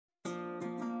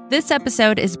This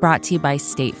episode is brought to you by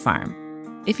State Farm.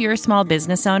 If you're a small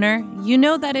business owner, you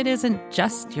know that it isn't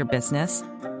just your business,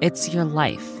 it's your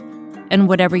life. And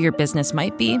whatever your business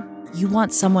might be, you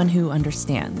want someone who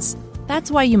understands. That's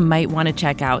why you might want to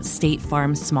check out State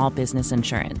Farm Small Business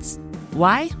Insurance.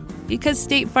 Why? Because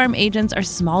State Farm agents are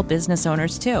small business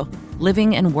owners too,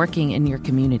 living and working in your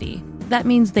community. That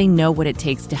means they know what it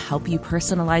takes to help you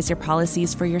personalize your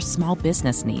policies for your small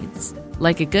business needs.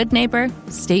 Like a good neighbor,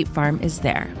 State Farm is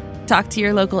there. Talk to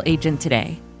your local agent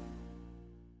today.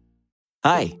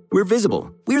 Hi, we're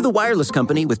Visible. We're the wireless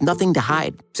company with nothing to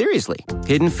hide. Seriously.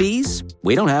 Hidden fees?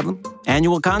 We don't have them.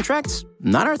 Annual contracts?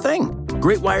 Not our thing.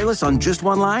 Great wireless on just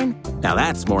one line? Now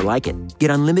that's more like it.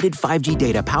 Get unlimited 5G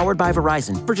data powered by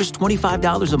Verizon for just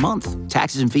 $25 a month.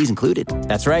 Taxes and fees included.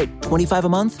 That's right, $25 a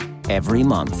month, every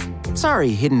month. Sorry,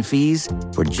 hidden fees.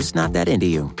 We're just not that into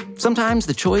you. Sometimes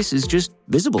the choice is just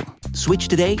Visible. Switch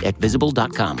today at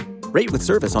Visible.com. Rate with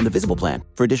service on the Visible plan.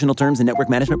 For additional terms and network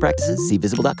management practices, see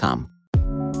Visible.com.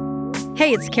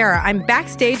 Hey, it's Kara. I'm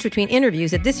backstage between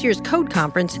interviews at this year's Code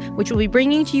Conference, which we'll be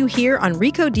bringing to you here on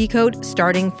Recode Decode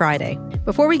starting Friday.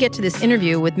 Before we get to this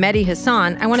interview with Mehdi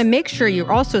Hasan, I want to make sure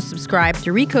you're also subscribed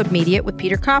to Recode Media with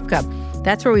Peter Kafka.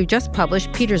 That's where we've just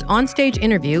published Peter's onstage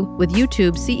interview with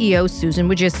YouTube CEO Susan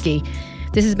Wojcicki.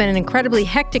 This has been an incredibly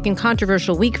hectic and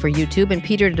controversial week for YouTube, and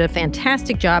Peter did a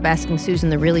fantastic job asking Susan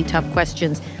the really tough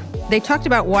questions. They talked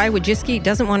about why Wojcicki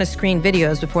doesn't want to screen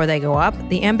videos before they go up,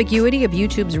 the ambiguity of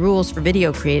YouTube's rules for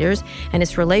video creators, and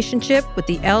its relationship with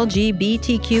the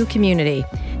LGBTQ community.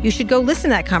 You should go listen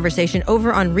to that conversation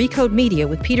over on Recode Media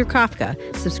with Peter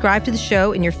Kafka. Subscribe to the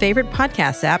show in your favorite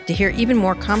podcast app to hear even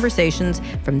more conversations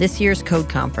from this year's Code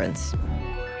Conference.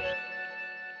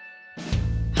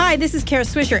 Hi, this is Kara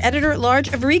Swisher, editor-at-large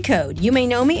of Recode. You may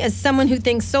know me as someone who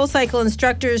thinks SoulCycle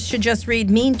instructors should just read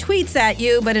mean tweets at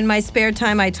you, but in my spare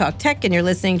time I talk tech, and you're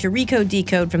listening to Recode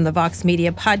Decode from the Vox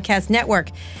Media Podcast Network.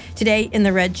 Today in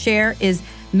the red chair is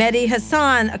Mehdi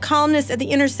Hasan, a columnist at The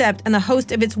Intercept and the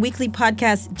host of its weekly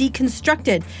podcast,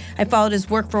 Deconstructed. I followed his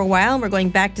work for a while, and we're going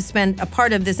back to spend a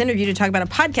part of this interview to talk about a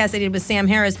podcast I did with Sam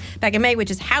Harris back in May,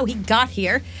 which is how he got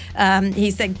here.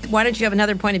 He said, why don't you have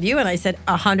another point of view? And I said,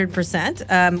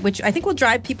 100%, which I think will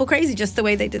drive people crazy, just the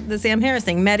way they did the Sam Harris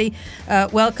thing. Mehdi,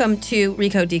 welcome to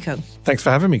Recode Decode. Thanks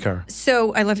for having me, Cara.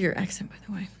 So I love your accent, by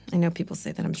the way. I know people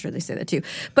say that. I'm sure they say that too.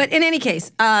 But in any case,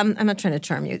 I'm not trying to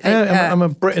charm you. I'm a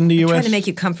Brit in the US. I'm trying to make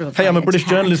you comfortable. Hey, I'm a British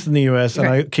journalist in the US, and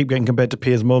I keep getting compared to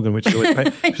Piers Morgan, which is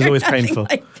always painful.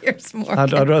 Like Piers Morgan.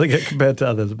 I'd rather get compared to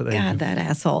others. But God, that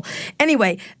asshole.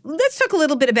 Anyway, let's talk a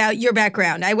little bit about your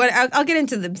background. I'll get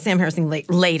into the Sam Harris thing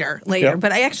later. Yeah.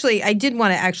 But I did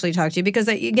want to actually talk to you because,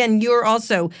 again, you're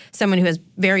also someone who has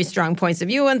very strong points of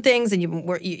view on things, and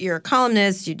you're a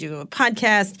columnist, you do a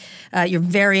podcast, you're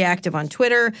very active on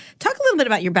Twitter. Talk a little bit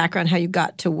about your background, how you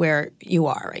got to where you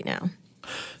are right now.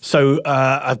 So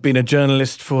I've been a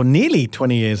journalist for nearly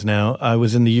 20 years now. I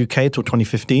was in the UK till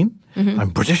 2015. Mm-hmm. I'm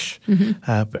British.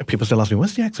 Mm-hmm. People still ask me,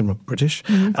 what's the accent? I'm British.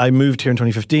 Mm-hmm. I moved here in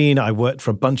 2015. I worked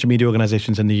for a bunch of media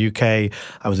organizations in the UK.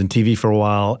 I was in TV for a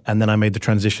while, and then I made the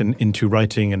transition into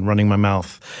writing and running my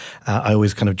mouth. I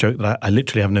always kind of joke that I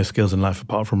literally have no skills in life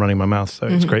apart from running my mouth, so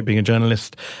it's great being a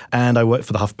journalist. And I worked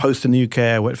for the HuffPost in the UK.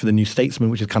 I worked for the New Statesman,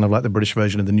 which is kind of like the British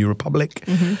version of the New Republic.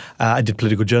 Mm-hmm. I did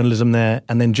political journalism there.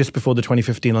 And then just before the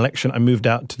 2015 election, I moved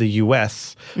out to the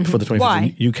US before the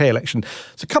 2015 UK election.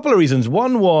 So a couple of reasons.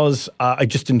 One was I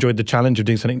just enjoyed the challenge of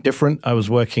doing something different. I was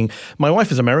working. My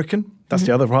wife is American. That's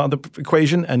the other part of the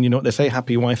equation. And you know what they say,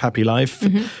 happy wife, happy life.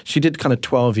 She did kind of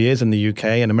 12 years in the UK.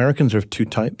 And Americans are of two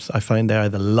types. I find they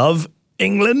either love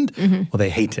England or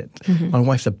they hate it. My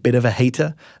wife's a bit of a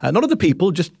hater. Not of the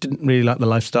people, just didn't really like the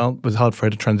lifestyle. It was hard for her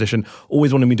to transition.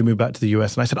 Always wanted me to move back to the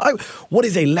US. And I said, what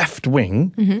is a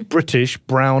left-wing, British,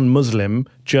 brown, Muslim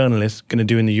journalist going to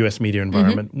do in the US media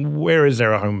environment? Where is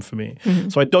there a home for me?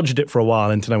 So I dodged it for a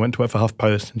while until I went to work for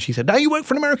HuffPost. And she said, now you work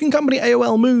for an American company,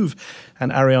 AOL, move.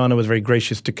 And Ariana was very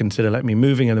gracious to consider letting me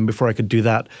moving. And then before I could do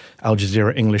that, Al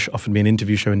Jazeera English offered me an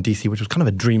interview show in DC, which was kind of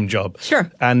a dream job.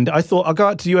 Sure. And I thought, I'll go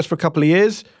out to the US for a couple of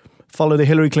years, follow the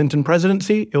Hillary Clinton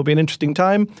presidency. It'll be an interesting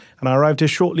time. And I arrived here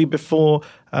shortly before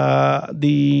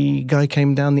the guy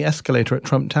came down the escalator at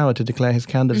Trump Tower to declare his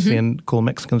candidacy and call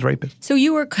Mexicans rapists. So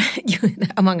you were,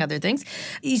 among other things,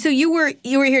 so you were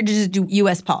here to just do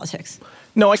U.S. politics.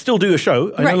 No, I still do a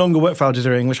show. I no longer work for Al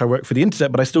Jazeera English. I work for the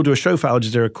Intercept, but I still do a show for Al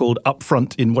Jazeera called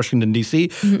Upfront in Washington, D.C.,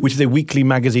 which is a weekly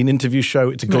magazine interview show.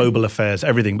 It's a global affairs,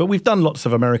 everything. But we've done lots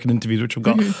of American interviews, which have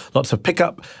got lots of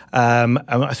pickup. And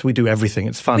so we do everything.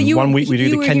 It's fun. One week we do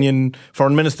the Kenyan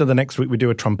foreign minister. The next week we do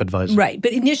a Trump advisor. Right.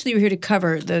 But initially you were here to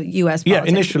cover the U.S. politics.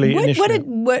 Yeah, initially.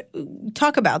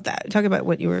 Talk about that. Talk about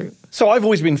what you were... So I've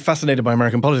always been fascinated by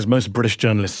American politics. Most British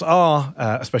journalists are,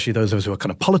 especially those of us who are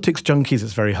kind of politics junkies.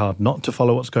 It's very hard not to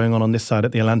follow what's going on this side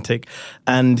of the Atlantic.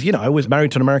 And, I was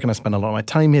married to an American. I spent a lot of my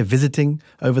time here visiting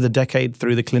over the decade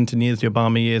through the Clinton years, the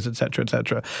Obama years, et cetera, et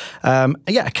cetera.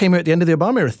 I came here at the end of the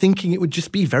Obama era thinking it would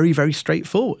just be very, very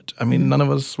straightforward. I mean,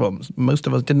 most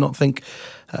of us did not think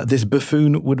this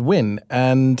buffoon would win.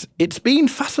 And it's been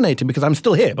fascinating because I'm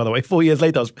still here, by the way. 4 years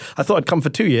later, I thought I'd come for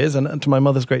 2 years, and to my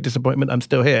mother's great disappointment, I'm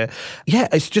still here. Yeah,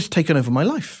 it's just taken over my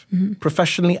life,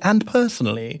 professionally and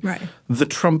personally. Right. The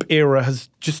Trump era has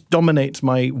just dominates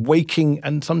my waking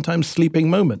and sometimes sleeping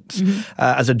moments.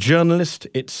 As a journalist,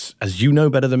 it's, as you know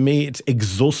better than me, it's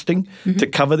exhausting to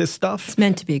cover this stuff. It's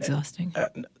meant to be exhausting.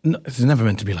 No, it's never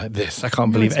meant to be like this. I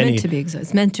can't believe any... It's meant to be exhausting.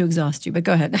 It's meant to exhaust you, but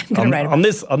go ahead. I'm going to write about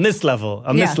it. On this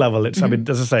level, it's, I mean,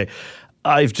 as I say,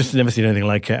 I've just never seen anything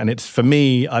like it. And it's, for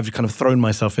me, I've kind of thrown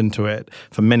myself into it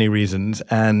for many reasons.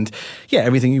 And yeah,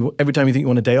 every time you think you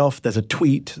want a day off, there's a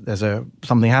tweet,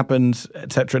 something happens,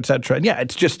 et cetera, et cetera. And yeah,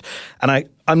 it's just, and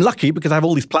I'm lucky because I have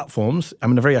all these platforms.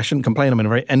 I shouldn't complain. I'm in a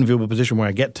very enviable position where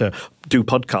I get to do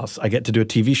podcasts. I get to do a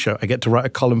TV show. I get to write a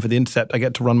column for The Intercept. I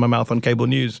get to run my mouth on cable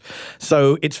news.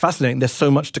 So it's fascinating. There's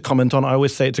so much to comment on. I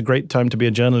always say it's a great time to be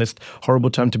a journalist, horrible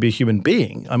time to be a human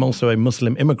being. I'm also a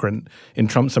Muslim immigrant in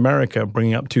Trump's America,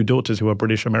 bringing up 2 daughters who are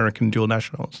British-American dual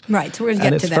nationals. Right. So we're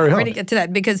going to get to that. We're going to get to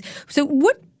that because, so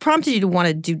what prompted you to want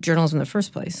to do journalism in the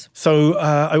first place? So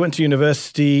I went to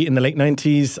university in the late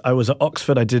 90s. I was at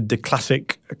Oxford. I did the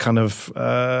classic kind of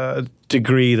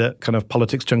degree that kind of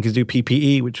politics junkies do,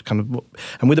 PPE,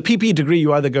 and with a PPE degree,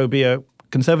 you either go be a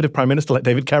Conservative Prime Minister like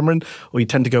David Cameron, or you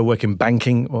tend to go work in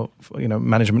banking or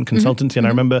management consultancy. And I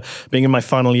remember being in my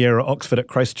final year at Oxford at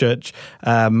Christ Church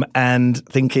and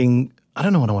thinking, I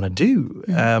don't know what I want to do.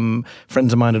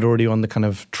 Friends of mine had already on the kind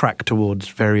of track towards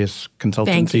various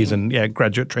consultancies and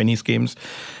graduate trainee schemes.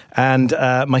 And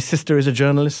my sister is a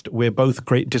journalist. We're both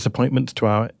great disappointments to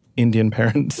our Indian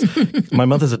parents. My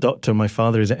mother's a doctor, my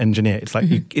father is an engineer. It's like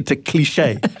it's a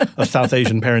cliche of South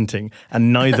Asian parenting,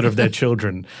 and neither of their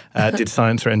children did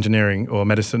science or engineering or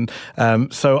medicine.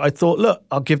 So I thought, look,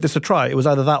 I'll give this a try. It was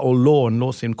either that or law, and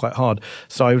law seemed quite hard.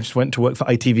 So I just went to work for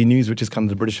ITV News, which is kind of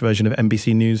the British version of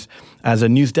NBC News, as a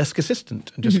news desk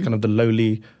assistant, and just kind of the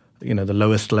lowly, the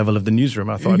lowest level of the newsroom.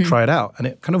 I thought I'd try it out, and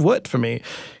it kind of worked for me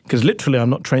because literally I'm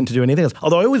not trained to do anything else.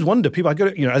 Although I always wonder, people, I go,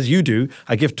 as you do,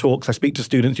 I give talks, I speak to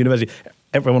students, university,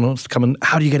 everyone wants to come and,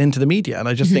 how do you get into the media? And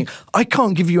I just think, I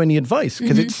can't give you any advice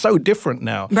because it's so different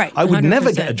now. Right, I would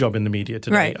never get a job in the media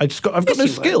today. Right. I've got no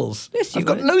skills. Yes, I've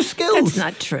got no skills. That's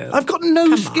not true. I've got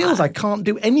no skills. I can't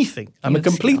do anything. I'm a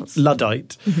complete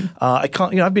Luddite. I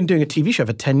can't, I've been doing a TV show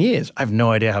for 10 years. I have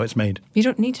no idea how it's made. You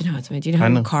don't need to know how it's made. Do you know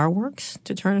how a car works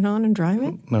to turn it on and drive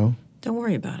it? No. Don't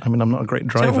worry about it. I mean, I'm not a great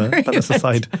driver, but that's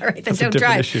aside. All right, that's don't a different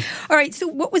drive. issue. All right, so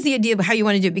what was the idea of how you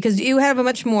want to do it? Because you have a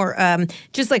much more,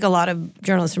 just like a lot of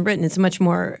journalists in Britain, it's much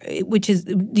more, which is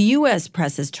the U.S.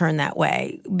 press has turned that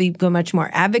way, become much more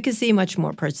advocacy, much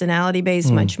more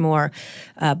personality-based, much more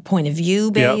point of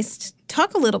view-based. Yep.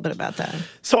 Talk a little bit about that.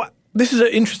 So this is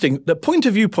interesting. The point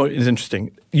of view point is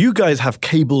interesting. You guys have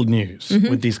cable news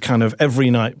with these kind of every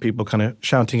night people kind of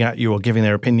shouting at you or giving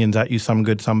their opinions at you, some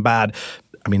good, some bad.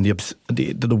 I mean,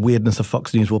 the weirdness of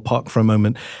Fox News will park for a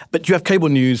moment. But you have cable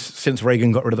news since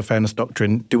Reagan got rid of the fairness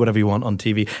doctrine, do whatever you want on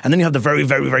TV. And then you have the very,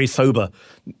 very, very sober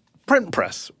print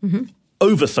press.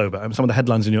 Over sober. I mean, some of the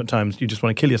headlines in the New York Times, you just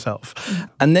want to kill yourself.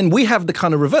 And then we have the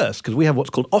kind of reverse, because we have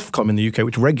what's called Ofcom in the UK,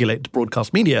 which regulates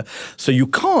broadcast media. So you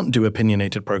can't do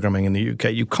opinionated programming in the UK.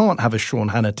 You can't have a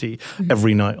Sean Hannity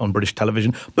every night on British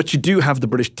television. But you do have the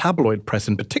British tabloid press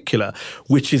in particular,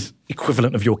 which is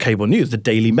equivalent of your cable news, the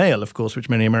Daily Mail, of course, which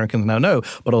many Americans now know,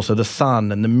 but also the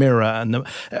Sun and the Mirror and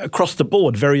across the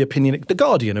board, very opinionated. The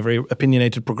Guardian, a very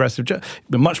opinionated, progressive,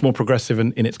 much more progressive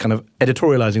in its kind of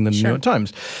editorializing than the New York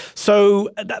Times. So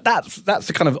that's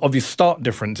the kind of obvious stark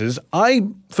differences.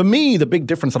 For me, the big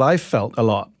difference that I felt a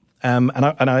lot, and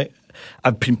I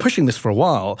I've been pushing this for a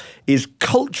while, is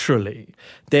culturally,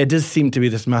 there does seem to be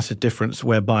this massive difference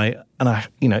whereby, and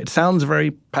it sounds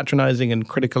very patronizing and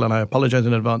critical, and I apologize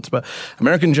in advance, but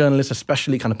American journalists,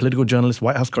 especially kind of political journalists,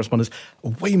 White House correspondents,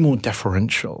 are way more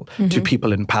deferential to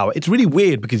people in power. It's really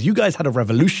weird because you guys had a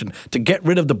revolution to get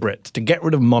rid of the Brits, to get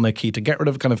rid of monarchy, to get rid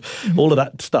of kind of all of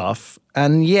that stuff.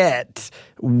 And yet,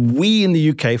 we in the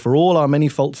UK, for all our many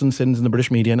faults and sins in the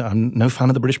British media, and I'm no fan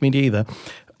of the British media either,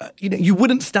 you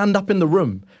wouldn't stand up in the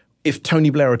room if Tony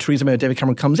Blair or Theresa May or David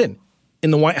Cameron comes in. In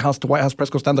the White House, the White House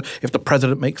press corps stands up if the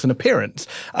president makes an appearance.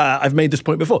 I've made this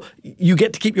point before. You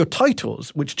get to keep your titles,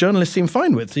 which journalists seem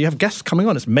fine with. So you have guests coming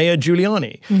on. It's Mayor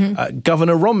Giuliani,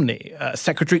 Governor Romney,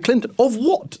 Secretary Clinton. Of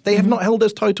what? They have not held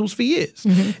those titles for years.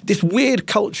 This weird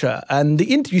culture, and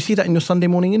you see that in your Sunday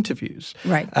morning interviews.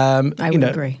 Right. I would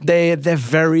agree. They're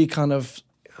very kind of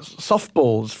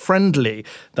softballs, friendly,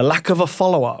 the lack of a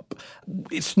follow-up.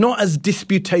 It's not as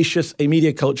disputatious a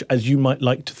media culture as you might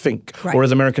like to think, or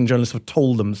as American journalists have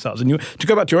told themselves. And to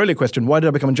go back to your earlier question, why did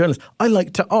I become a journalist? I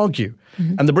like to argue.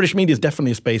 And the British media is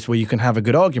definitely a space where you can have a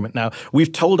good argument. Now,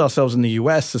 we've told ourselves in the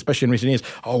US, especially in recent years,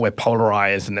 we're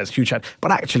polarized and there's huge chat.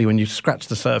 But actually, when you scratch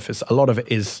the surface, a lot of it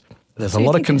is, there's a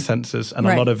lot of consensus and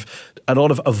a lot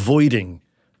of avoiding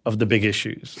of the big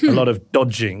issues, a lot of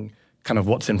dodging kind of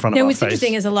what's in front of our face. What's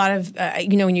interesting is a lot of,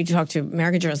 when you talk to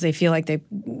American journalists, they feel like they've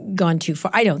gone too far.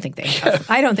 I don't think they have.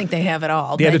 I don't think they have at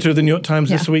all. The editor of the New York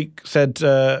Times this week said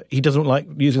he doesn't like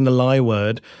using the lie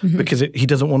word because he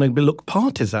doesn't want to look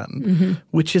partisan,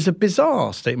 which is a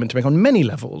bizarre statement to make on many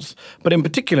levels. But in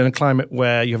particular, in a climate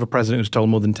where you have a president who's told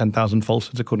more than 10,000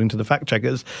 falsehoods, according to the fact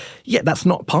checkers, that's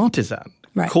not partisan.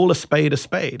 Right. Call a spade a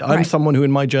spade. I'm someone who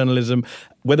in my journalism,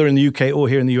 whether in the UK or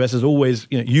here in the US, has always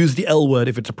use the L word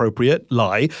if it's appropriate,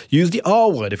 lie. Use the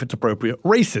R word if it's appropriate,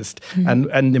 racist.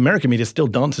 And the American media still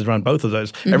dances around both of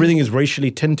those. Everything is racially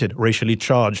tinted, racially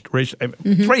charged,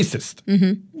 racist.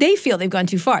 They feel they've gone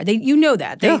too far. They know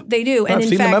that. They do. I've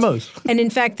seen the memos. And in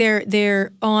fact,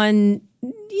 they're on.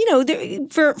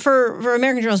 For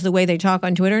American journalists, the way they talk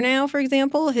on Twitter now, for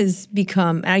example, has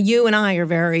become. You and I are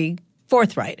very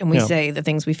forthright, and we say the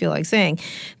things we feel like saying.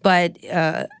 But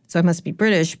so I must be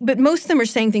British. But most of them are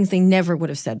saying things they never would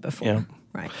have said before. Yeah.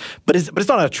 Right. But it's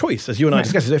not our choice, as you and I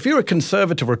discussed. If you're a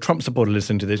conservative or a Trump supporter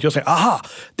listening to this, you'll say,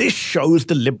 this shows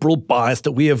the liberal bias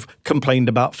that we have complained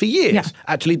about for years. Yeah.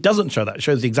 Actually, it doesn't show that. It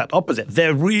shows the exact opposite.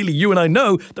 You and I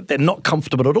know that they're not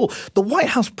comfortable at all. The White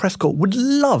House press corps would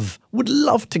love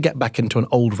to get back into an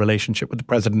old relationship with the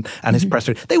president and his press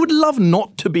secretary. They would love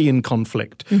not to be in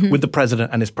conflict with the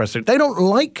president and his press secretary. They don't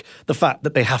like the fact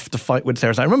that they have to fight with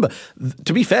Sarah. I remember,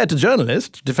 to be fair to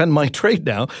journalists, to defend my trade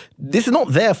now, this is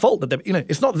not their fault that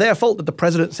it's not their fault that the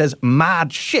president says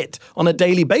mad shit on a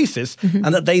daily basis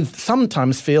and that they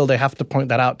sometimes feel they have to point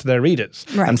that out to their readers.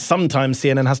 Right. And sometimes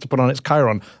CNN has to put on its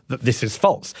chyron that this is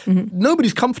false.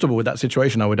 Nobody's comfortable with that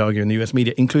situation, I would argue, in the US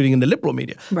media, including in the liberal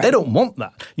media. Right. They don't want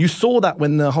that. You saw that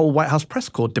when the whole White House press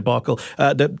corps debacle,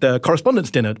 the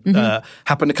Correspondents' Dinner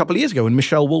happened a couple of years ago when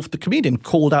Michelle Wolf, the comedian,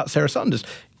 called out Sarah Sanders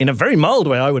in a very mild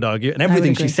way, I would argue, and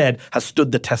everything she said has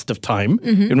stood the test of time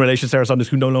in relation to Sarah Sanders,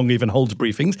 who no longer even holds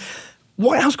briefings.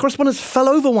 White House correspondents fell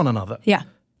over one another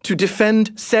to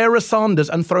defend Sarah Sanders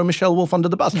and throw Michelle Wolf under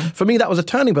the bus. Yeah. For me, that was a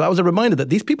turning point. That was a reminder that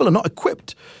these people are not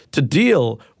equipped to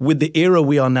deal with the era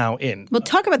we are now in. Well,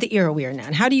 talk about the era we are now.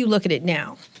 And how do you look at it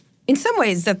now? In some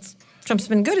ways, Trump's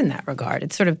been good in that regard.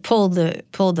 It's sort of pulled the.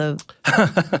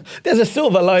 There's a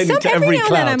silver lining to every cloud. Every now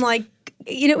and then I'm like,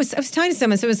 I was talking to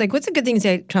someone, so it was like, what's a good thing to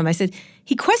say to Trump? I said,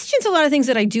 he questions a lot of things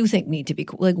that I do think need to be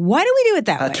cool. Like, why do we do it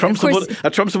that way? A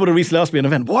Trump supporter recently asked me at an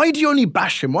event, why do you only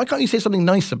bash him? Why can't you say something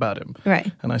nice about him?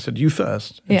 Right. And I said, you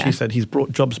first. And she said, he's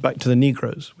brought jobs back to the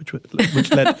Negroes, which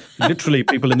led literally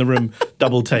people in the room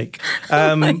double take.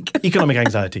 Economic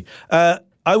anxiety.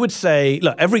 I would say,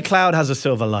 look, every cloud has a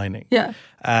silver lining. Yeah.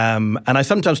 And I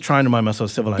sometimes try and remind myself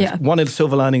of silver linings. Yeah. One of the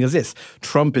silver lining is this.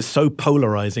 Trump is so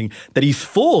polarizing that he's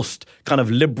forced kind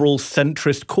of liberal,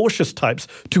 centrist, cautious types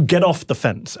to get off the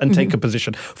fence and take a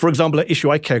position. For example, an issue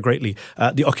I care greatly,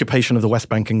 the occupation of the West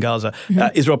Bank and Gaza.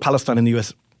 Israel-Palestine in the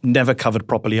US never covered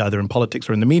properly either in politics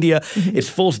or in the media. It's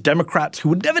forced Democrats who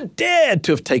would never dared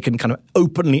to have taken kind of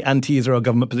openly anti-Israel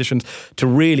government positions to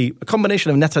really, a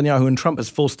combination of Netanyahu and Trump has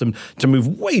forced them to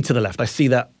move way to the left. I see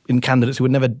that in candidates who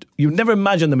you'd never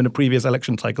imagine them in a previous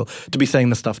election cycle to be saying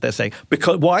the stuff they're saying.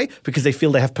 Why? Because they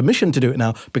feel they have permission to do it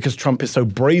now because Trump is so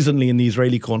brazenly in the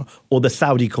Israeli corner or the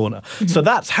Saudi corner. Mm-hmm. So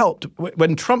that's helped.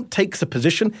 When Trump takes a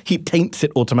position, he taints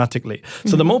it automatically.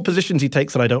 So the more positions he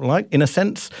takes that I don't like, in a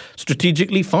sense,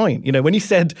 strategically, fine. When he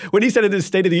said in his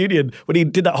State of the Union, when he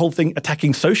did that whole thing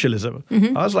attacking socialism,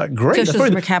 I was like, great.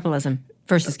 Socialism or capitalism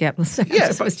versus capitalism.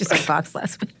 Yeah, I was just on Fox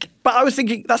last week. But I was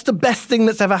thinking that's the best thing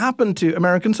that's ever happened to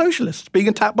American socialists, being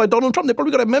attacked by Donald Trump. They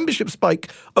probably got a membership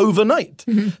spike overnight.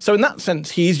 Mm-hmm. So in that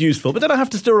sense, he's useful. But then I have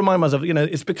to still remind myself,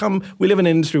 it's become, we live in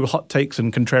an industry with hot takes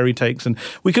and contrary takes, and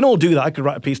we can all do that. I could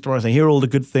write a piece tomorrow saying, here are all the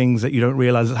good things that you don't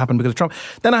realize that happened because of Trump.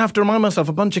 Then I have to remind myself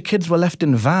a bunch of kids were left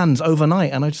in vans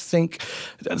overnight. And I just think,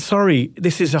 sorry,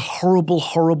 this is a horrible,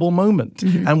 horrible moment.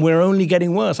 Mm-hmm. And we're only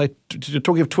getting worse.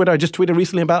 Talking of Twitter, I just tweeted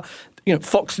recently about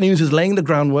Fox News is laying the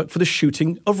groundwork for the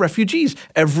shooting of refugees.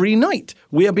 Every night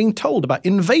we are being told about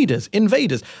invaders.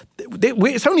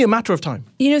 It's only a matter of time.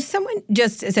 Someone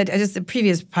just said, just the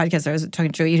previous podcast I was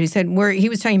talking to, he said he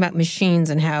was talking about machines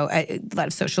and how a lot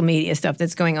of social media stuff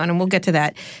that's going on, and we'll get to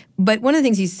that. But one of the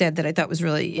things he said that I thought was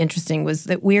really interesting was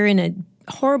that we're in a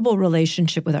horrible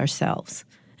relationship with ourselves.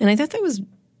 And I thought that was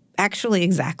actually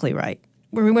exactly right.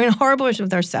 We're in a horrible relationship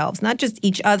with ourselves, not just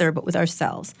each other, but with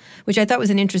ourselves, which I thought was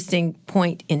an interesting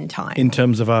point in time. In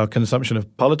terms of our consumption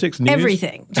of politics, news?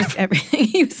 Everything. Just everything.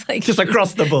 He was like... just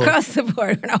across the board. Across the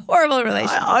board. We're in a horrible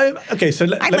relationship.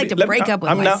 I'd like to break up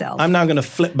with myself. I'm now going to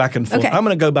flip back and forth. Okay. I'm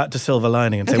going to go back to silver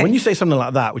lining and say, when you say something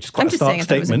like that, which is quite a stark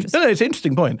statement... No, it's an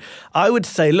interesting point. I would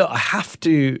say, look, I have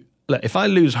to... Look, if I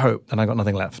lose hope, then I got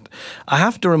nothing left. I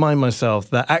have to remind myself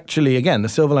that actually, again, the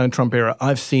silver line Trump era,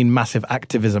 I've seen massive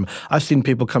activism. I've seen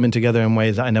people coming together in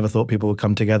ways that I never thought people would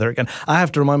come together again. I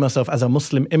have to remind myself as a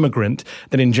Muslim immigrant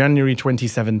that in January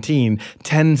 2017,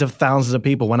 tens of thousands of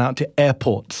people went out to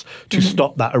airports to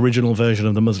stop that original version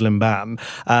of the Muslim ban.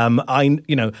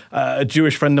 A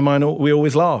Jewish friend of mine, we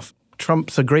always laugh.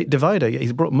 Trump's a great divider.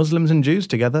 He's brought Muslims and Jews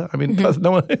together. I mean, no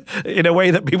one, in a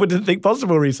way that people didn't think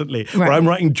possible recently. Right. Where I'm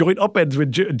writing joint op-eds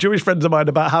with Jewish friends of mine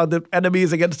about how the enemy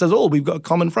is against us all. We've got a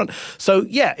common front. So,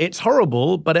 yeah, it's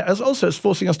horrible, but it's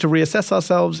forcing us to reassess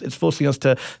ourselves. It's forcing us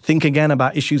to think again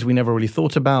about issues we never really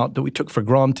thought about, that we took for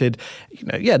granted.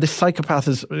 This psychopath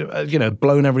has,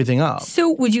 blown everything up.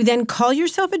 So would you then call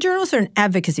yourself a journalist or an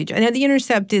advocacy journalist? Now, the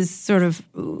Intercept is sort of,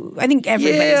 I think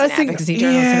everybody's an advocacy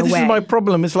journalist in a way. This is my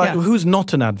problem. It's like, who's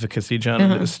not an advocacy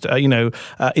journalist?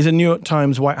 Is a New York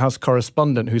Times White House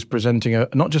correspondent who's presenting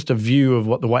not just a view of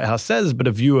what the White House says, but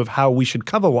a view of how we should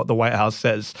cover what the White House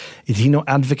says. Is he not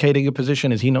advocating a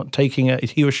position? Is he not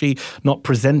is he or she not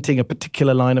presenting a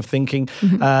particular line of thinking?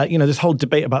 This whole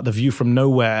debate about the view from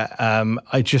nowhere. I'm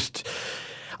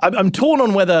torn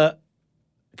on whether,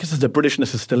 because the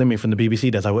Britishness is still in me from the BBC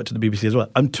days. I worked at the BBC as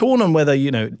well. I'm torn on whether,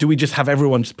 do we just have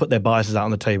everyone just put their biases out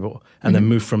on the table and then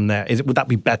move from there? Would that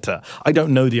be better? I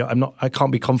don't know I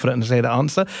can't be confident to say the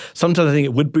answer. Sometimes I think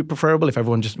it would be preferable if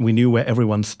we knew where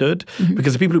everyone stood,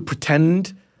 because the people who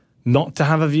pretend not to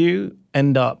have a view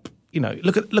end up,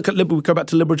 look at liberal, we go back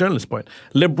to liberal journalists' point.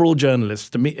 Liberal journalists,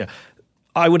 the media,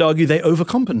 I would argue they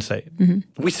overcompensate.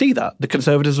 We see that. The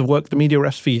Conservatives have worked the media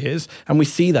rest for years, and we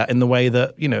see that in the way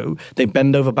that, they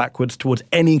bend over backwards towards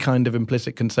any kind of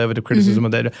implicit conservative criticism.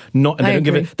 And they don't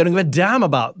give a damn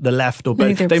about the left or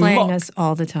both. They're playing us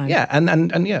all the time. Yeah, and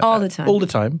all the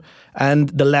time. And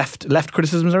the left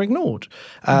criticisms are ignored.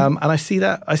 And I see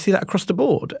that across the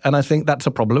board. And I think that's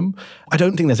a problem. I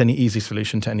don't think there's any easy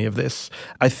solution to any of this.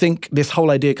 I think this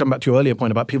whole idea, coming back to your earlier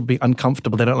point about people being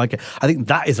uncomfortable, they don't like it, I think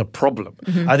that is a problem.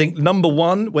 I think, number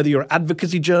one, whether you're an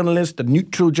advocacy journalist, a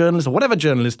neutral journalist, or whatever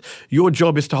journalist, your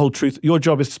job is to hold truth. Your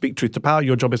job is to speak truth to power.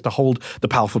 Your job is to hold the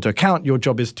powerful to account. Your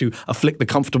job is to afflict the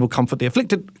comfortable, comfort the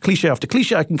afflicted. Cliche after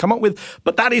cliche I can come up with,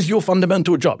 but that is your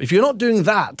fundamental job. If you're not doing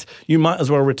that, you might as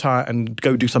well retire and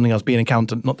go do something else, be an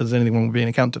accountant. Not that there's anything wrong with being an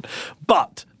accountant,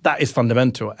 but that is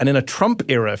fundamental. And in a Trump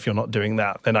era, if you're not doing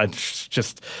that, then I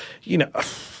just, Okay.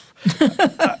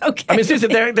 I mean, seriously,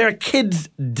 there are kids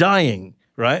dying.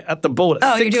 Right? At the border.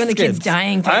 Oh, you're doing the kids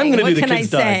dying thing. I'm going to do the kids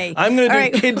dying. I'm going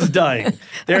to do kids dying.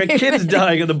 There are kids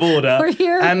dying at the border. We're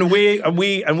here. And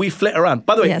we flit around.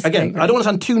 By the way, again, I don't want to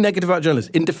sound too negative about journalists.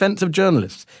 In defense of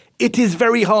journalists, it is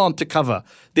very hard to cover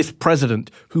this president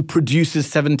who produces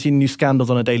 17 new scandals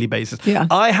on a daily basis. Yeah.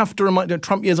 I have to remind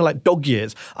Trump years are like dog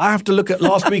years. I have to look at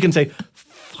last week and say,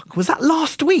 Was that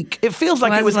last week? It feels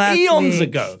like it was eons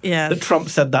ago that Trump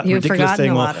said that ridiculous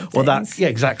thing. Or that, yeah,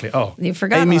 exactly. Oh, you've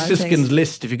forgotten Amy Siskin's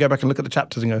list, if you go back and look at the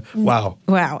chapters and go, wow.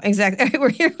 Wow, exactly. We're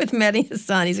here with Mehdi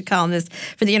Hasan. He's a columnist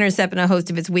for The Intercept and a host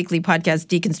of its weekly podcast,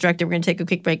 Deconstructed. We're going to take a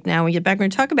quick break now. When we get back, we're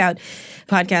going to talk about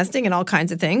podcasting and all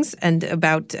kinds of things, and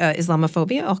about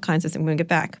Islamophobia, all kinds of things. We're going to get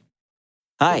back.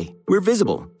 Hi, we're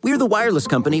Visible. We're the wireless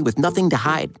company with nothing to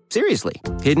hide. Seriously.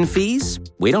 Hidden fees?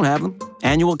 We don't have them.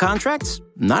 Annual contracts?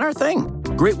 Not our thing.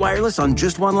 Great wireless on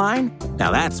just one line?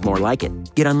 Now that's more like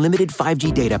it. Get unlimited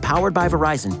 5G data powered by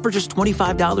Verizon for just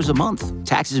 $25 a month.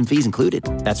 Taxes and fees included.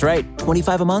 That's right,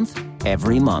 $25 a month,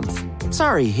 every month.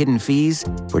 Sorry, hidden fees.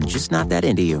 We're just not that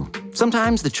into you.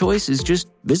 Sometimes the choice is just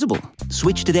Visible.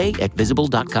 Switch today at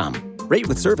Visible.com. Rate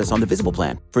with service on the Visible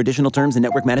plan. For additional terms and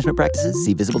network management practices,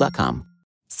 see Visible.com.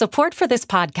 Support for this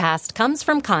podcast comes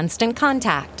from Constant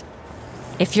Contact.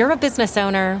 If you're a business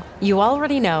owner, you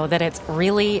already know that it's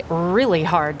really, really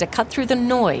hard to cut through the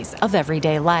noise of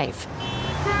everyday life.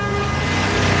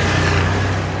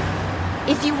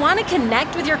 If you want to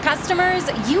connect with your customers,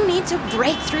 you need to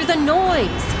break through the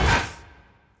noise.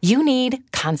 You need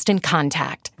Constant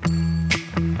Contact.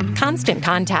 Constant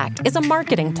Contact is a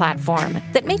marketing platform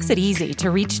that makes it easy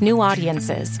to reach new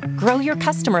audiences, grow your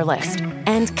customer list,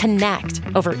 and connect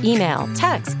over email,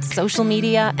 text, social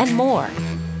media, and more.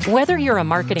 Whether you're a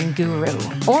marketing guru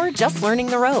or just learning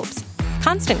the ropes,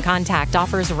 Constant Contact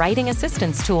offers writing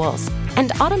assistance tools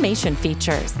and automation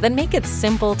features that make it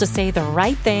simple to say the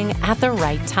right thing at the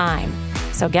right time.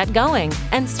 So get going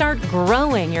and start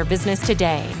growing your business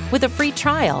today with a free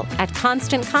trial at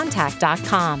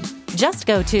ConstantContact.com. Just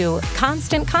go to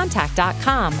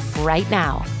ConstantContact.com right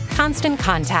now. Constant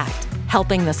Contact,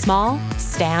 helping the small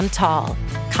stand tall.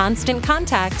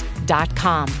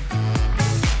 ConstantContact.com.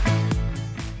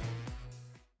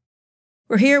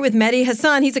 We're here with Mehdi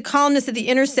Hasan. He's a columnist at The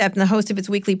Intercept and the host of its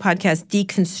weekly podcast,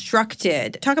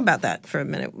 Deconstructed. Talk about that for a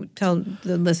minute. Tell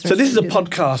the listeners. So this is a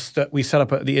podcast that we set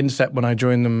up at The Intercept when I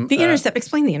joined them. The Intercept.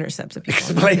 Explain The Intercept. So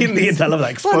explain the Intercept. I love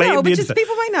that. Explain but the just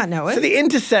people might not know it. So The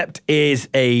Intercept is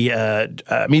a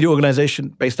media organization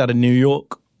based out of New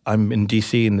York. I'm in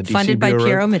D.C. in the D.C. Funded Bureau. by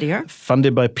Piero Omidyar.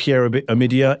 Funded by Piero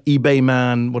Omidyar. eBay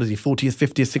man. What is he? 40th,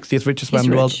 50th, 60th richest man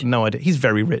in the world? No idea. He's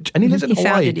very rich. And he lives in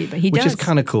Hawaii, which is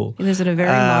kind of cool. He lives in a very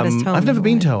modest home. I've never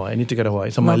been to Hawaii. I need to go to Hawaii.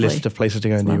 It's on my list of places to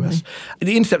go in the US.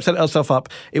 The Intercept set itself up.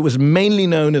 It was mainly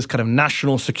known as kind of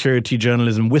national security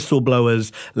journalism,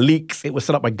 whistleblowers, leaks. It was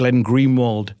set up by Glenn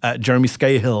Greenwald, Jeremy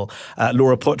Scahill,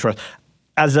 Laura Poitras,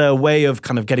 as a way of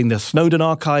kind of getting the Snowden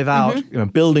archive out,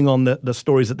 building on the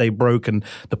stories that they broke and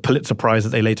the Pulitzer Prize that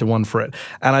they later won for it.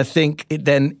 And I think it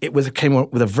came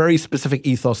up with a very specific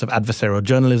ethos of adversarial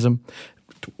journalism.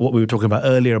 What we were talking about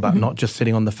earlier about not just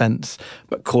sitting on the fence,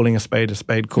 but calling a spade,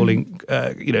 calling,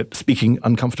 speaking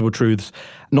uncomfortable truths,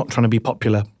 not trying to be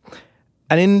popular.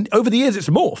 And over the years, it's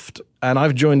morphed. And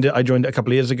I joined it a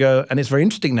couple of years ago, and it's very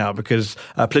interesting now because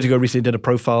Politico recently did a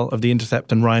profile of The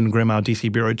Intercept and Ryan Grimm, our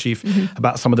DC bureau chief,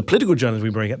 about some of the political journalism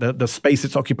we bring it. The space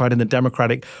it's occupied in the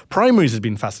Democratic primaries has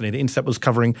been fascinating. The Intercept was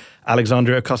covering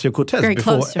Alexandria Ocasio-Cortez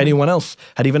before anyone else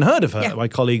had even heard of her. Yeah. My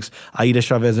colleagues Aida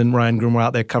Chavez and Ryan Grimm were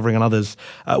out there covering on others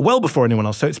well before anyone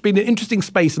else. So it's been an interesting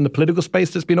space in the political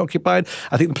space that's been occupied.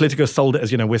 I think the Politico sold it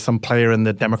as, we're some player in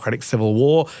the Democratic Civil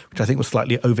War, which I think was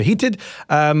slightly overheated.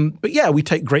 But yeah, we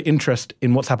take great interest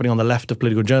in what's happening on the left of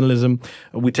political journalism.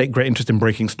 We take great interest in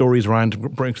breaking stories. Ryan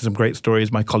breaks some great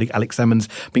stories. My colleague Alex Emmons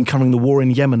been covering the war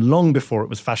in Yemen long before it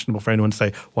was fashionable for anyone to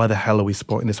say, why the hell are we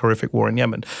supporting this horrific war in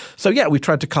Yemen? So yeah, we've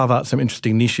tried to carve out some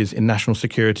interesting niches in national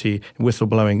security, in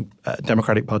whistleblowing,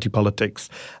 Democratic Party politics,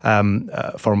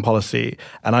 foreign policy.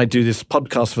 And I do this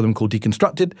podcast for them called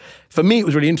Deconstructed. For me, it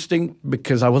was really interesting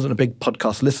because I wasn't a big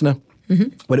podcast listener.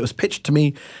 When it was pitched to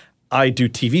me, I do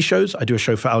TV shows. I do a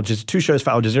show for Al Jazeera, 2 shows for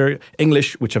Al Jazeera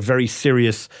English, which are very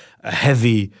serious,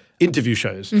 heavy interview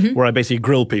shows where I basically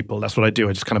grill people. That's what I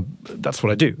do. That's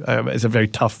what I do. It's a very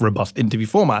tough, robust interview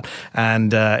format.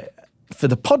 And for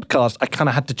the podcast, I kind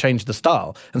of had to change the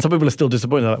style. And some people are still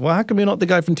disappointed. They're like, well, how come you're not the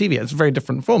guy from TV? It's a very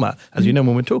different format, as you know,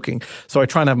 when we're talking. So I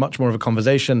try and have much more of a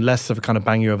conversation, less of a kind of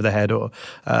bang you over the head or...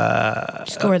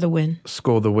 score the win.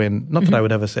 Score the win. Not that I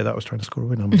would ever say that I was trying to score a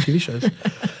win on my TV shows.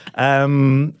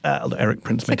 Eric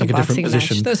Prince may take a different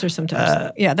position. Match. Those are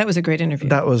sometimes... that was a great interview.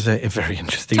 That was a very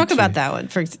interesting... Talk about that one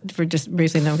for just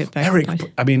briefly, then we'll get back. Eric,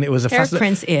 it was a Eric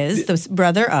Prince is the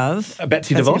brother of...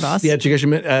 Betsy DeVos, the education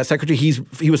secretary.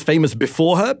 He was famous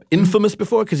before her, infamous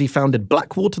before, because he founded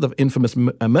Blackwater, the infamous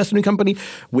mercenary company,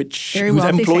 whose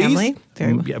employees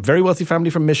Very wealthy family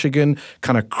from Michigan,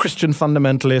 kind of Christian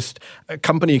fundamentalist, a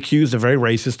company accused of very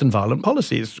racist and violent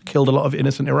policies, killed a lot of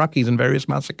innocent Iraqis in various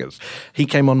massacres. He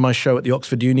came on my show at the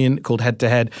Oxford Union called Head to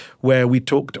Head, where we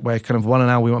talked, where kind of 1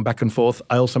 hour we went back and forth.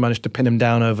 I also managed to pin him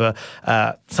down over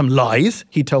some lies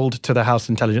he told to the House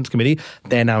Intelligence Committee.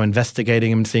 They're now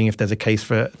investigating him and seeing if there's a case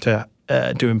to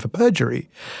do him for perjury.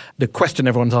 The question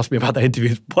everyone's asked me about that interview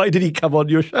is, why did he come on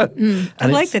your show? I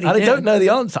like that he did. I don't know the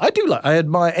answer. I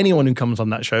admire anyone who comes on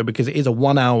that show because it is a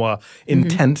 1 hour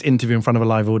intense interview in front of a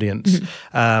live audience.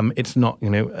 It's not,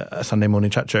 a Sunday morning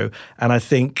chat show. And I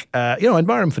think, I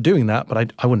admire him for doing that,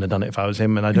 but I wouldn't have done it if I was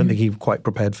him. And I don't think he quite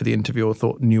prepared for the interview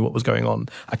or knew what was going on.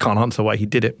 I can't answer why he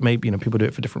did it. Maybe, people do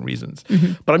it for different reasons.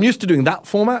 But I'm used to doing that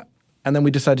format. And then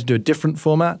we decided to do a different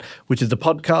format, which is the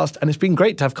podcast. And it's been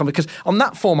great to have because on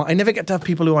that format, I never get to have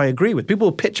people who I agree with. People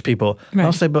will pitch people. Right. And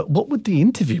I'll say, but what would the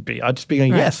interview be? I'd just be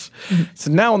going, yes.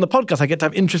 So now on the podcast, I get to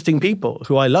have interesting people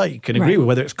who I like and agree with,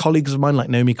 whether it's colleagues of mine like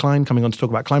Naomi Klein coming on to talk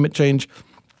about climate change,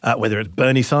 whether it's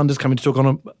Bernie Sanders coming to talk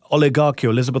on oligarchy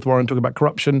or Elizabeth Warren talking about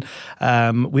corruption.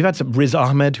 We've had some Riz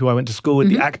Ahmed, who I went to school with,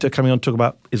 the actor, coming on to talk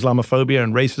about Islamophobia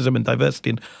and racism and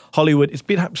diversity in Hollywood. It's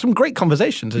been some great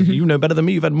conversations. You know better than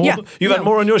me. You've had more. Had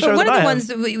more on your show than I have. One of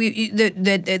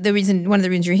the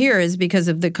reasons you're here is because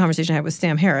of the conversation I had with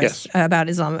Sam Harris about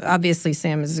Islam. Obviously,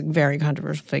 Sam is a very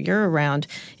controversial figure around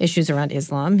issues around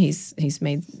Islam. He's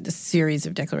made a series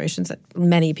of declarations that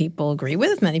many people agree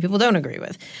with, many people don't agree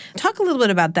with. Talk a little bit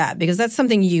about that, because that's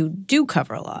something you do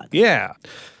cover a lot. Yeah.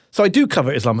 So I do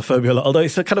cover Islamophobia a lot, although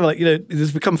it's kind of like,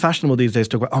 it's become fashionable these days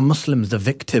to talk about, Muslims, the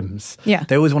victims. Yeah.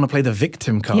 They always want to play the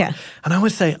victim card. Yeah. And I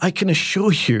always say, I can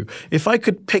assure you, if I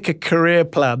could pick a career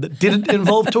plan that didn't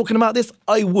involve talking about this,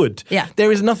 I would. Yeah.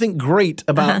 There is nothing great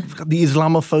about the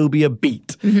Islamophobia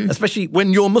beat, especially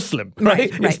when you're Muslim, right?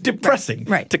 It's depressing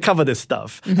to cover this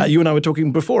stuff. You and I were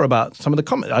talking before about some of the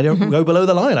comments. I don't go below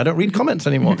the line. I don't read comments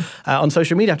anymore. On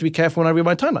social media, I have to be careful when I read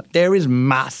my timeline. There is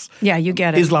mass you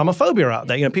get it. Islamophobia out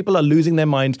there. People are losing their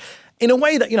minds in a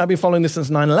way that, I've been following this since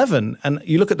 9/11. And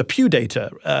you look at the Pew data.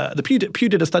 The Pew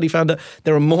did a study, found that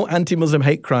there are more anti-Muslim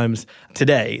hate crimes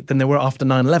today than there were after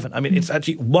 9/11. I mean, it's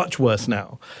actually much worse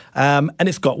now. And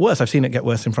it's got worse. I've seen it get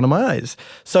worse in front of my eyes.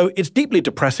 So it's deeply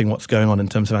depressing what's going on in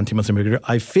terms of anti-Muslim bigotry.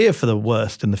 I fear for the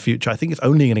worst in the future. I think it's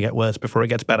only going to get worse before it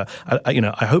gets better.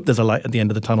 I hope there's a light at the end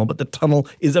of the tunnel, but the tunnel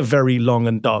is a very long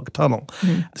and dark tunnel.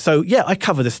 So, I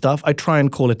cover this stuff. I try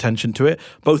and call attention to it,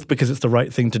 both because it's the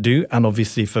right thing to do and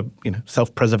obviously for,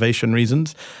 self-preservation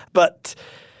reasons. But,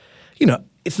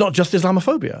 it's not just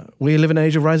Islamophobia. We live in an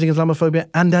age of rising Islamophobia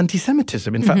and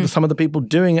anti-Semitism. In fact, some of the people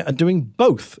doing it are doing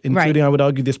both, including, I would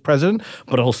argue, this president,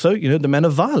 but also, the men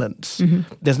of violence.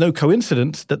 There's no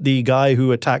coincidence that the guy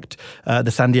who attacked the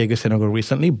San Diego synagogue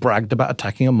recently bragged about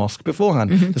attacking a mosque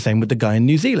beforehand. The same with the guy in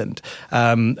New Zealand.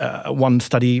 One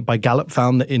study by Gallup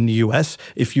found that in the US,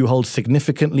 if you hold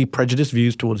significantly prejudiced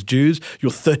views towards Jews,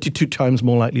 you're 32 times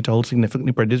more likely to hold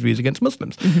significantly prejudiced views against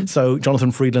Muslims. So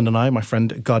Jonathan Friedland and I, my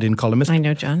friend, Guardian columnist, I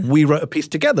know John. We wrote a piece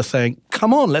together saying,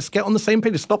 come on, let's get on the same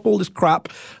page. Stop all this crap.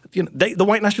 The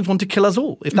white nationalists want to kill us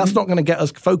all. If that's not going to get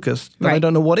us focused, then I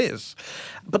don't know what is.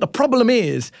 But the problem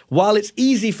is, while it's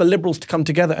easy for liberals to come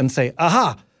together and say,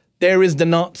 aha, there is the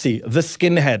Nazi, the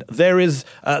skinhead, there is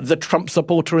the Trump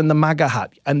supporter in the MAGA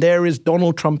hat, and there is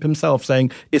Donald Trump himself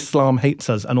saying Islam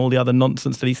hates us and all the other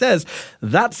nonsense that he says.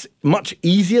 That's much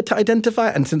easier to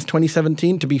identify. And since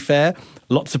 2017, to be fair,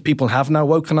 lots of people have now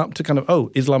woken up to kind of,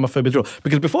 Islamophobia is real.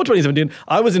 Because before 2017,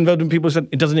 I was involved in people who said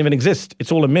it doesn't even exist.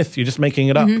 It's all a myth. You're just making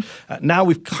it up. Now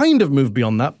we've kind of moved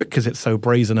beyond that because it's so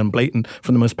brazen and blatant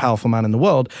from the most powerful man in the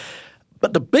world.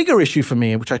 But the bigger issue for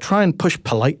me, which I try and push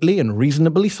politely and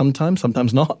reasonably sometimes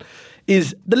not,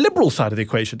 is the liberal side of the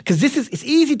equation. Because it's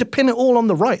easy to pin it all on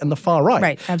the right and the far right.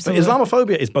 Right, absolutely. But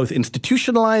Islamophobia is both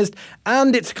institutionalized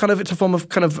and it's a form of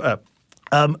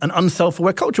an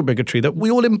unself-aware cultural bigotry that we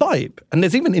all imbibe. And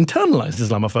there's even internalized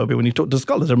Islamophobia when you talk to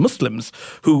scholars. There are Muslims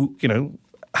who,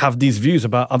 have these views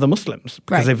about other Muslims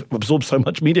because they've absorbed so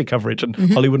much media coverage and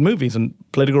Hollywood movies and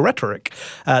political rhetoric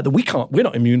that we're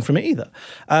not immune from it either.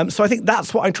 So I think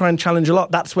that's what I try and challenge a lot.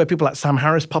 That's where people like Sam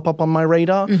Harris pop up on my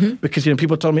radar because,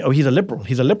 people tell me, he's a liberal.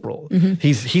 He's a liberal.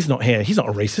 He's not here. He's not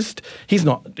a racist. He's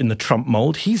not in the Trump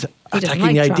mold. He's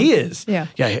attacking the ideas.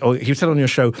 Yeah. Or he said on your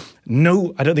show,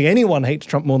 no, I don't think anyone hates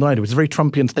Trump more than I do. It's a very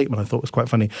Trumpian statement I thought was quite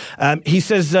funny. He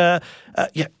says,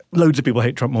 loads of people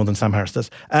hate Trump more than Sam Harris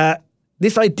does.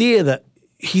 This idea that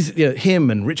he's him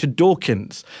and Richard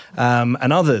Dawkins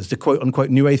and others, the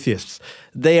quote-unquote new atheists,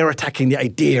 they are attacking the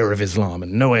idea of Islam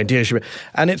and no idea should be.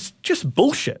 And it's just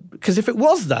bullshit. Because if it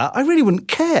was that, I really wouldn't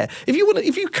care. If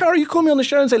you call me on the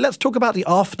show and say, let's talk about the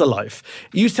afterlife.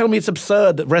 You tell me it's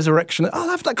absurd that resurrection, I'll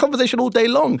have that conversation all day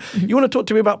long. Mm-hmm. You want to talk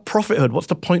to me about prophethood. What's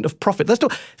the point of prophet? Let's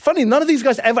talk. Funny, none of these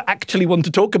guys ever actually want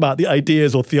to talk about the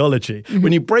ideas or theology. Mm-hmm.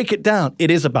 When you break it down, it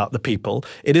is about the people.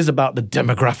 It is about the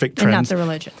demographic trends. And not the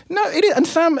religion. No, it is.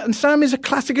 And Sam is a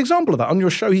classic example of that. On your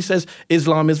show, he says,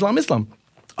 Islam, Islam, Islam.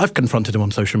 I've confronted him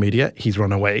on social media. He's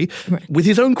run away with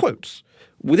his own quotes.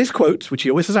 With his quotes, which he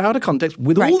always says out of context,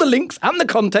 with all the links and the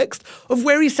context of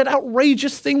where he said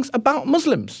outrageous things about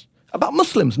Muslims. About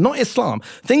Muslims, not Islam.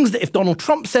 Things that if Donald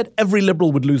Trump said, every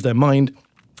liberal would lose their mind.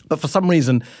 But for some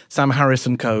reason, Sam Harris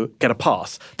and co. get a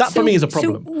pass. That for me is a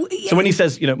problem. So when he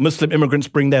says, Muslim immigrants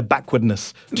bring their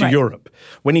backwardness to Europe,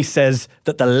 when he says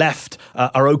that the left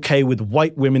are okay with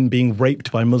white women being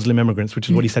raped by Muslim immigrants, which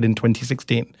is what he said in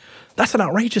 2016, that's an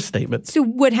outrageous statement. So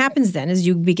what happens then is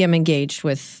you become engaged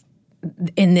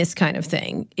in this kind of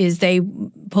thing is they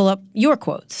pull up your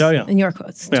quotes and your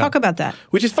quotes. Talk about that.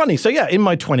 Which is funny. So in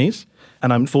my 20s,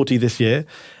 and I'm 40 this year,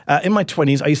 in my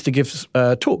 20s, I used to give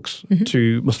talks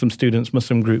to Muslim students,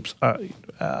 Muslim groups. I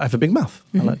have a big mouth.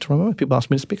 I like to remember. People ask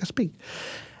me to speak, I speak.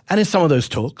 And in some of those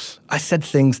talks, I said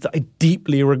things that I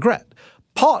deeply regret,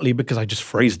 partly because I just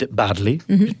phrased it badly.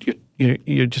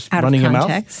 You're just running your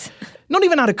mouth. Not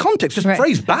even out of context, just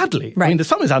phrased badly. I mean, there's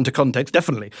some is out of context,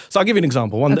 definitely. So I'll give you an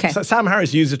example. One that Sam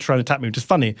Harris uses to try and attack me, which is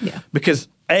funny, because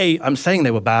I'm saying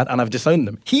they were bad and I've disowned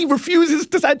them. He refuses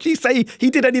to actually say he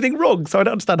did anything wrong, so I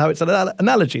don't understand how it's an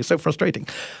analogy. It's so frustrating.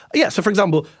 So for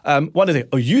example, one of the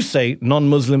you say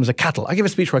non-Muslims are cattle. I gave a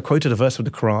speech where I quoted a verse of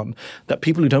the Quran that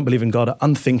people who don't believe in God are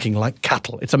unthinking like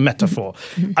cattle. It's a metaphor.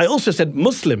 I also said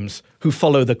Muslims who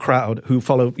follow the crowd, who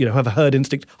have a herd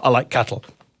instinct, are like cattle.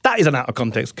 That isn't out of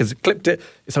context because it clipped it.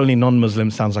 It's only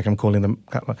non-Muslims. Sounds like I'm calling them.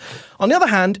 On the other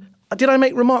hand, did I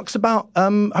make remarks about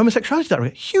homosexuality that way?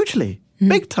 Hugely.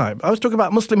 Big time. I was talking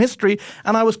about Muslim history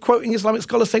and I was quoting Islamic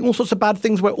scholars saying all sorts of bad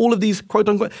things where all of these, quote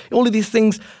unquote, all of these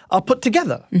things are put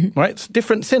together, right? It's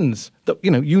different sins that,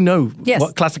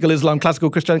 what classical Islam, classical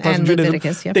Christianity, classical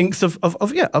Judaism thinks of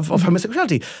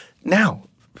homosexuality. Now,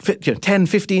 10,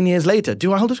 15 years later,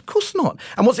 do I hold it? Of course not.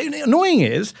 And what's annoying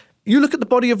is, you look at the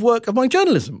body of work of my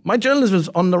journalism. My journalism is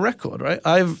on the record, right?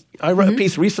 I wrote a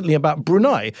piece recently about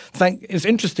Brunei. It's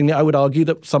interesting that I would argue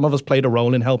that some of us played a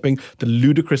role in helping the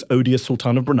ludicrous, odious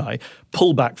Sultan of Brunei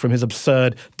pull back from his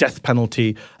absurd death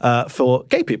penalty for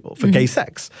gay people, for gay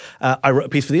sex. I wrote a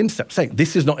piece for the Intercept saying,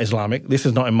 this is not Islamic, this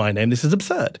is not in my name, this is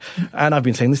absurd. And I've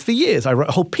been saying this for years. I wrote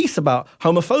a whole piece about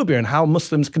homophobia and how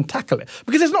Muslims can tackle it.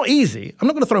 Because it's not easy. I'm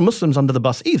not going to throw Muslims under the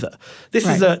bus either. This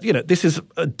is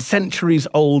centuries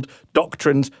old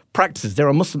doctrines, practices. There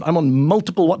are Muslims. I'm on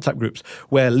multiple WhatsApp groups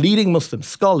where leading Muslims,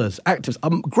 scholars, activists are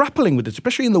grappling with this,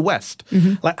 especially in the West.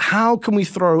 Like, how can we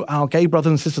throw our gay brothers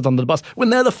and sisters under the bus when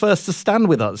they're the first to stand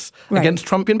with us against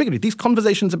Trumpian bigotry? These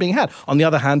conversations are being had. On the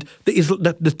other hand,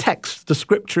 the text, the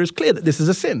scripture is clear that this is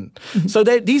a sin. So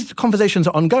these conversations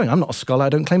are ongoing. I'm not a scholar. I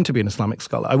don't claim to be an Islamic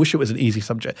scholar. I wish it was an easy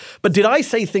subject. But did I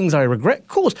say things I regret? Of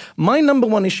course. My number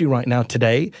one issue right now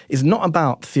today is not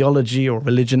about theology or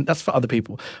religion. That's for other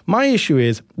people. My issue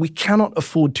is we cannot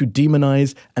afford to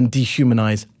demonize and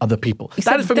dehumanize other people.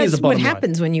 That is for me is the bottom line. What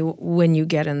happens when you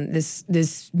get in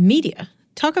this media.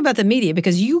 Talk about the media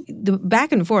because the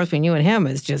back and forth between you and him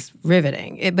is just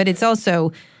riveting. But it's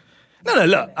also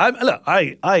look.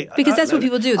 Because that's what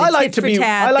people do. I like to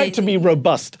be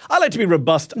robust.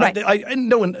 Right.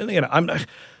 No one.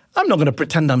 I'm not going to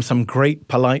pretend I'm some great,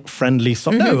 polite, friendly.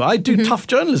 No, I do tough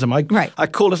journalism. I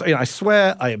call us. I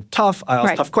swear I am tough. I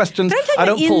ask tough questions. I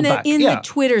don't pull back. In the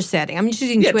Twitter setting, I'm just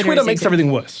using Twitter. Twitter makes everything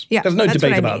worse. Yeah, there's no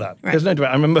debate about that. Right. There's no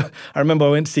debate. I remember I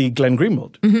went to see Glenn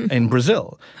Greenwald in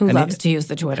Brazil, who loves to use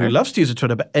the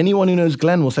Twitter. But anyone who knows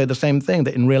Glenn will say the same thing,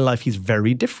 that in real life he's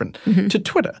very different to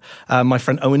Twitter. My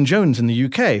friend Owen Jones in the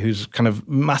UK, who's kind of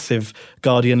massive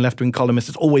Guardian left-wing columnist,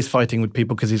 is always fighting with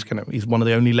people because he's one of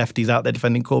the only lefties out there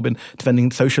defending Corbyn,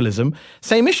 defending socialism.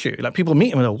 Same issue. Like, people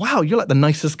meet him and go, "Wow, you're like the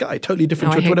nicest guy." Totally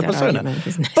different to a Twitter persona.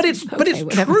 But it's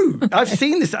true. I've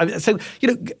seen this. So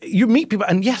you meet people,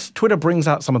 and yes, Twitter brings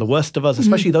out some of the worst of us,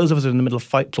 especially those of us who are in the middle of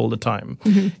fights all the time.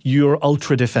 You're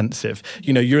ultra defensive.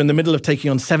 You're in the middle of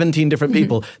taking on 17 different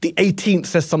people. The 18th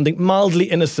says something mildly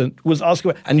innocent, was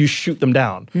asking, and you shoot them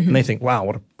down, and they think, "Wow,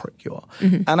 what a prick you are."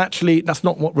 And actually, that's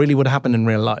not what really would happen in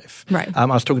real life. Right. I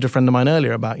was talking to a friend of mine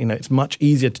earlier about, it's much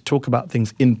easier to talk about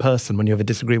things in in person when you have a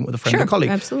disagreement with a friend or colleague.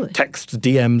 Absolutely. Texts,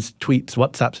 DMs, tweets,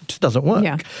 WhatsApps, it just doesn't work.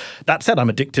 Yeah. That said, I'm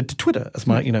addicted to Twitter, as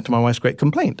my, to my wife's great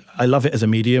complaint. I love it as a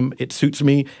medium. It suits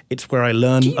me. It's where I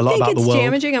learn a lot about the world. Do you think it's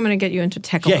damaging? I'm going to get you into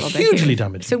tech a little bit. Yeah, hugely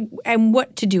damaging. So, and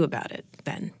what to do about it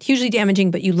then? Hugely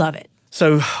damaging, but you love it.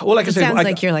 So all I can say, sounds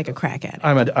like you're like a crack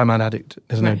addict. I'm an addict.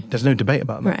 There's no debate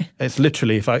about that. Right. It's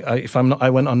literally if I'm not, I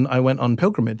went on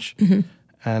pilgrimage,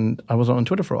 and I wasn't on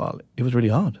Twitter for a while. It was really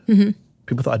hard.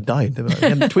 People thought I'd died. They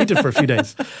hadn't tweeted for a few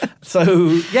days. So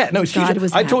it's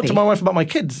huge. I talked to my wife about my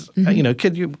kids.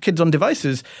 Kids on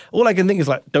devices. All I can think is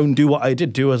like, don't do what I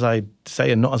did. Do as I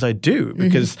say and not as I do.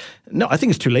 Because I think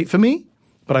it's too late for me.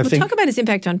 But I think talk about his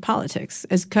impact on politics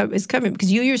as covering,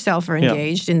 because you yourself are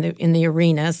engaged in the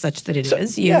arena such that it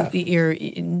is. Your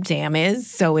Sam is.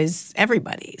 So is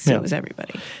everybody. Is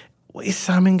everybody. Well, is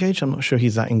Sam engaged? I'm not sure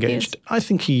he's that engaged. I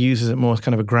think he uses it more as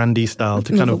kind of a grandee style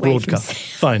to kind of broadcast.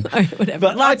 Fine. Whatever.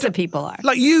 But lots of people are.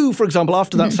 Like you, for example,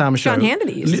 after that Sam show. John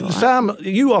Hannity uses a lot.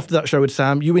 You after that show with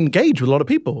Sam, you engage with a lot of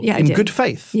people in good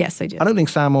faith. Yes, I did. I don't think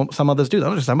Sam or some others do that.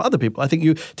 Not just Sam, but other people. I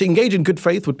think to engage in good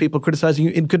faith with people criticizing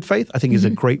you in good faith, I think is a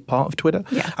great part of Twitter.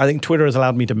 Yeah. I think Twitter has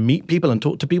allowed me to meet people and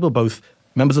talk to people, both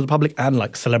members of the public and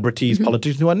like celebrities,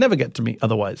 politicians who I never get to meet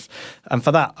otherwise. And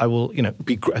for that, I will,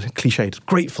 be cliched,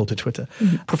 grateful to Twitter.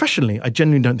 Professionally, I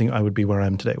genuinely don't think I would be where I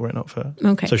am today were it not for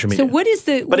social media. So what is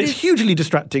the... But it's hugely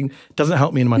distracting, doesn't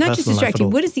help me in my personal life at all. Not just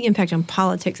distracting, what is the impact on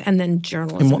politics and then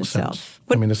journalism in what itself?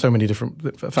 Sense? There's so many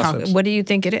different facets. What do you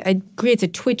think it creates a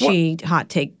twitchy hot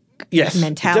take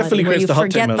mentality definitely where you the hot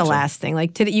forget take the last thing.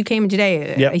 Like today, you came in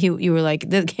today, you were like,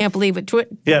 can't believe it.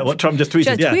 What Trump just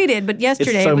tweeted. But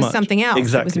yesterday it was something else.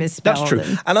 Exactly. It was misspelled. That's true.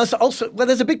 And also,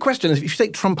 there's a big question. If you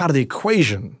take Trump out of the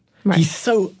equation, he's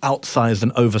so outsized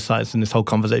and oversized in this whole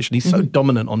conversation. He's so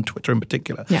dominant on Twitter in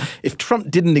particular. Yeah. If Trump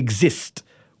didn't exist,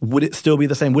 would it still be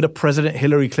the same? Would a President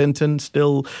Hillary Clinton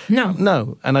still?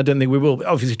 No. And I don't think we will.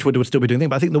 Obviously, Twitter would still be doing things,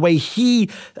 but I think the way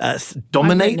he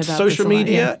dominates social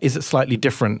media is slightly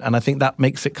different. And I think that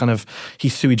makes it kind of,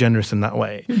 he's sui generis in that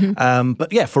way.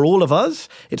 But yeah, for all of us,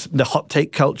 it's the hot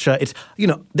take culture. It's,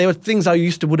 there were things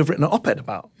I would have written an op-ed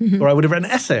about, or I would have written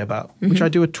an essay about, which I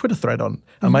do a Twitter thread on.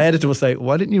 And my editor will say,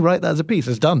 why didn't you write that as a piece?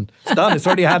 It's done. It's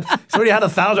already had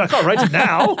 1,000. I can't write it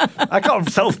now. I can't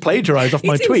self-plagiarize off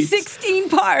my tweets. 16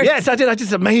 parts. Yes, I did. I did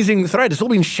this amazing thread. It's all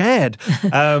been shared. So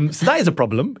that is a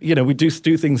problem. We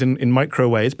do things in micro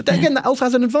ways. But then again, that also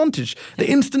has an advantage. The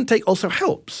instant take also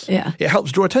helps. Yeah. It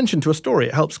helps draw attention to a story.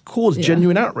 It helps cause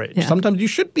genuine outrage. Yeah. Sometimes you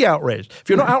should be outraged. If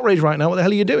you're not outraged right now, what the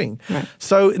hell are you doing? Right.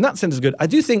 So in that sense, it's good. I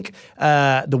do think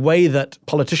the way that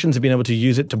politicians have been able to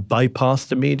use it to bypass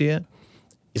the media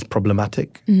is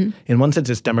problematic. In one sense,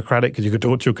 it's democratic because you could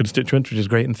talk to your constituents, which is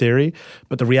great in theory.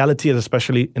 But the reality is,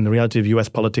 especially in the reality of US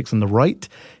politics and the right,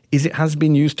 is it has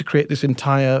been used to create this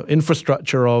entire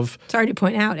infrastructure of... Sorry to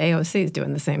point out, AOC is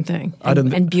doing the same thing,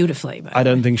 and beautifully. I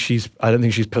don't think she's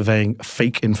purveying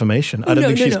fake information. I don't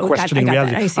think she's questioning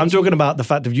reality. I'm talking about the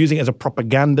fact of using it as a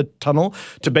propaganda tunnel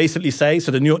to basically say, so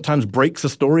the New York Times breaks a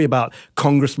story about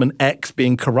Congressman X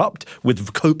being corrupt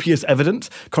with copious evidence.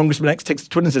 Congressman X takes to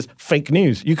Twitter and says, fake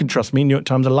news. You can trust me, New York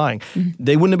Times are lying.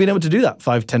 They wouldn't have been able to do that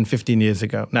 5, 10, 15 years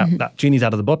ago. Now, that genie's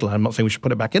out of the bottle. I'm not saying we should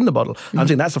put it back in the bottle. I'm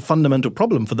saying that's a fundamental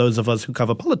problem for those of us who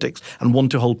cover politics and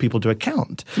want to hold people to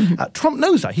account. Trump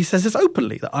knows that. He says this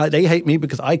openly, that they hate me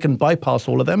because I can bypass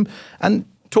all of them and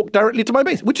talk directly to my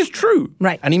base, which is true.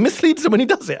 Right. And he misleads them when he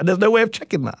does it, and there's no way of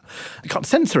checking that. I can't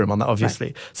censor him on that, obviously.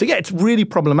 Right. So yeah, it's really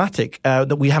problematic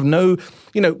that we have no,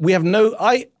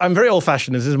 I'm very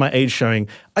old-fashioned, this is my age showing.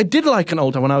 I did like an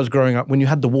old time when I was growing up, when you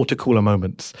had the water cooler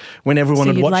moments, when everyone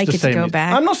had watched the same.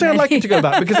 I'm not saying I'd like it to go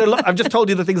back, because I've just told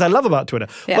you the things I love about Twitter.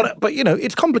 Yeah. But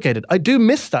it's complicated. I do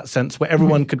miss that sense where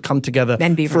everyone could come together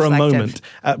for a moment,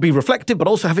 be reflective, but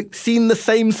also having seen the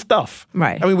same stuff.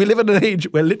 Right. I mean, we live in an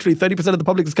age where literally 30% of the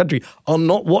public in this country are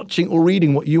not watching or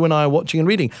reading what you and I are watching and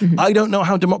reading. I don't know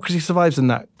how democracy survives in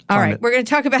that climate. All right, we're going to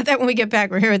talk about that when we get back.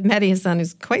 We're here with Mehdi Hasan,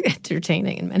 who's quite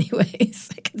entertaining in many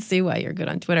ways. I can see why you're good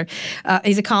on Twitter.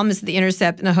 He's a columnist at The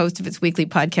Intercept and a host of its weekly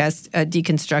podcast,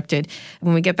 Deconstructed.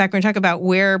 When we get back, we're going to talk about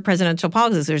where presidential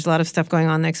politics is. There's a lot of stuff going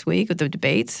on next week with the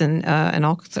debates and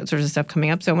all sorts of stuff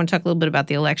coming up. So I want to talk a little bit about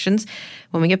the elections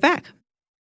when we get back.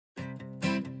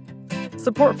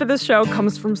 Support for this show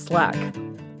comes from Slack.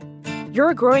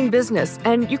 You're a growing business,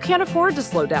 and you can't afford to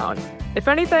slow down. If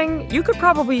anything, you could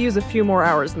probably use a few more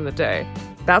hours in the day.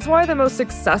 That's why the most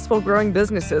successful growing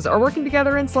businesses are working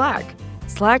together in Slack.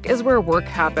 Slack is where work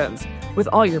happens, with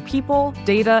all your people,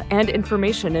 data, and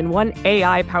information in one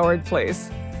AI-powered place.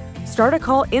 Start a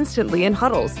call instantly in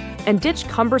huddles and ditch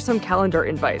cumbersome calendar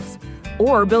invites.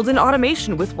 Or build an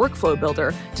automation with Workflow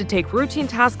Builder to take routine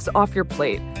tasks off your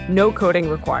plate. No coding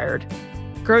required.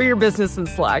 Grow your business in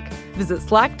Slack. Visit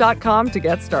slack.com to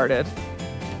get started.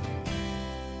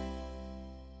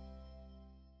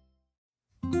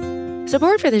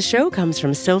 Support for this show comes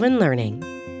from Sylvan Learning.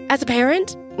 As a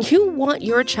parent, you want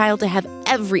your child to have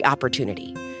every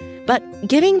opportunity. But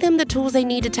giving them the tools they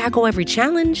need to tackle every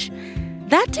challenge,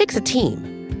 that takes a team.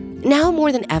 Now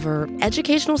more than ever,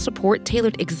 educational support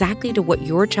tailored exactly to what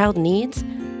your child needs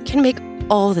can make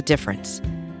all the difference.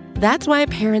 That's why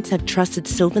parents have trusted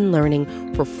Sylvan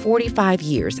Learning for 45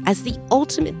 years as the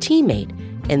ultimate teammate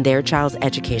in their child's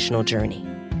educational journey,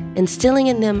 instilling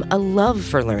in them a love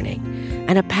for learning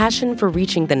and a passion for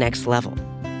reaching the next level.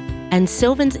 And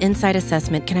Sylvan's Insight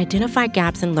Assessment can identify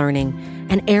gaps in learning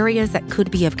and areas that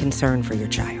could be of concern for your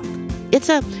child. It's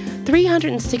a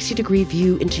 360-degree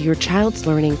view into your child's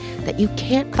learning that you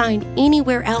can't find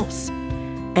anywhere else,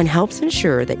 and helps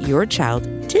ensure that your child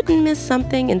didn't miss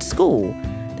something in school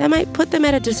that might put them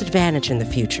at a disadvantage in the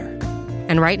future.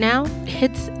 And right now,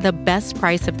 it's the best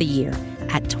price of the year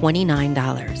at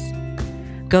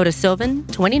 $29. Go to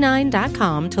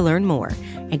sylvan29.com to learn more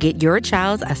and get your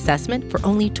child's assessment for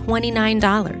only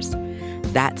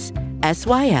 $29. That's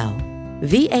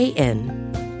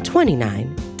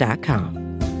SYLVAN29.com.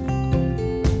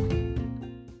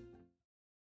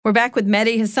 We're back with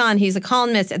Mehdi Hasan. He's a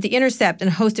columnist at The Intercept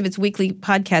and host of its weekly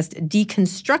podcast,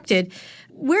 Deconstructed.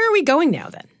 Where are we going now,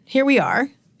 then? Here we are.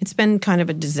 It's been kind of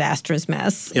a disastrous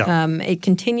mess. Yeah. It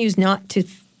continues not to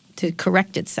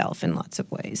correct itself in lots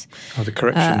of ways. Oh, the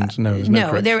corrections? No, there's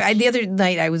no corrections. The other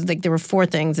night I was like, there were 4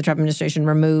 things the Trump administration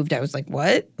removed. I was like,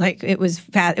 what? Like it was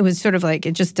sort of like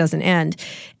it just doesn't end.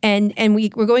 And we're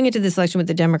going into this election with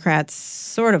the Democrats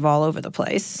sort of all over the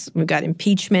place. We've got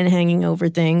impeachment hanging over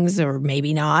things, or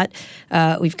maybe not.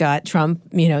 We've got Trump,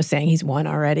 saying he's won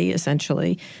already,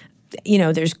 essentially.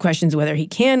 There's questions whether he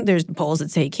can. There's polls that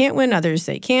say he can't win. Others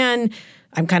say he can.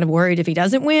 I'm kind of worried if he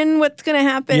doesn't win, what's going to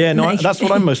happen? Yeah, no, that's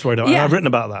what I'm most worried about. Yeah. I've written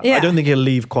about that. Yeah. I don't think he'll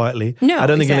leave quietly. No, I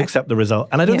don't think he'll accept the result.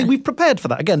 And I don't think we've prepared for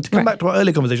that. Again, to come back to our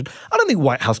earlier conversation, I don't think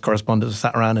White House correspondents have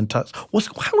sat around and touched, how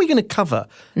are we going to cover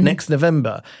next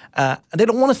November? And they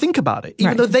don't want to think about it,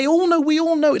 even though they all know, we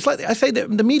all know. It's like, I say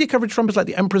that the media coverage of Trump is like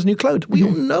the emperor's new clothes. We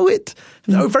all know it.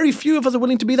 Very few of us are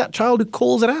willing to be that child who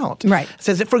calls it out. Right.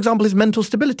 Says that, for example, his mental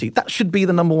stability. That should be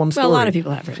the number one story. Well, a lot of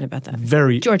people have written about that.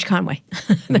 George Conway.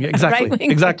 Exactly.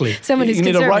 Exactly. You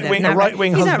need a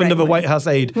right-wing husband of a White House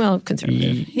aide. Well,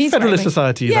 conservative. He's Federalist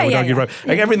Society, I would argue. Right.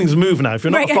 Like, everything's moved now. If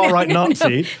you're not a far-right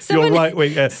Nazi, you're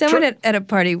right-wing. Someone at a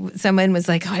party, someone was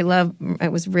like,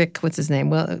 it was Rick, what's his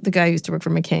name? Well, the guy who used to work for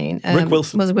McCain. Rick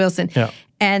Wilson. Was Wilson. Yeah.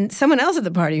 And someone else at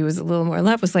the party who was a little more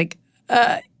left was like,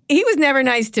 he was never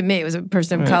nice to me. It was a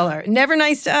person of color. Never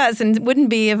nice to us, and wouldn't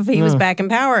be if he was back in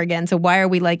power again. So why are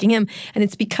we liking him? And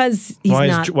it's because he's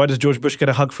not. Why does George Bush get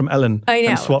a hug from Ellen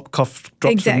and swap cough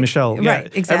drops with Michelle?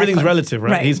 Right, exactly. Everything's relative,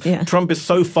 right? Trump is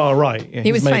so far right. Yeah,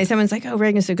 he was funny. Someone's like,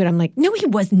 Reagan's so good. I'm like, no, he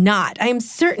was not. I am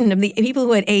certain of the people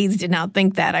who had AIDS did not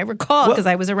think that. I recall because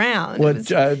I was around. Well,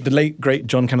 the late, great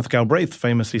John Kenneth Galbraith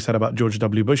famously said about George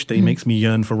W. Bush that he makes me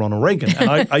yearn for Ronald Reagan.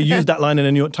 And I used that line in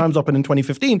a New York Times op-ed in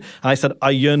 2015. I said, I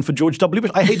yearn for George W.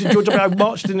 Bush. I hated George W. I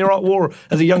marched in the Iraq War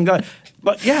as a young guy.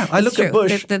 But I look at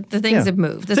Bush. The things have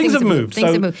moved. Things have moved.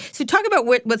 So talk about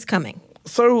what's coming.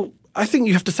 So I think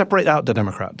you have to separate out the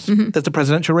Democrats. There's the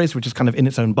presidential race, which is kind of in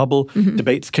its own bubble.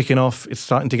 Debate's kicking off. It's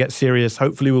starting to get serious.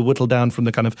 Hopefully we'll whittle down from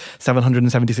the kind of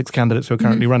 776 candidates who are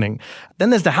currently running. Then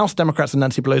there's the House Democrats and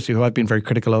Nancy Pelosi, who I've been very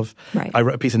critical of. Right. I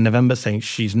wrote a piece in November saying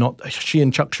she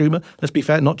and Chuck Schumer, let's be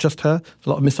fair, not just her. A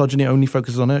lot of misogyny only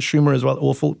focuses on her. Schumer as well,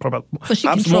 awful. She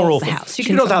controls the House. She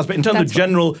controls the House, but in terms of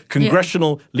general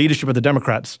congressional leadership of the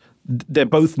Democrats, they're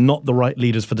both not the right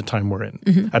leaders for the time we're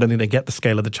in. I don't think they get the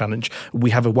scale of the challenge. We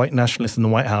have a white nationalist in the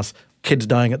White House, kids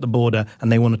dying at the border,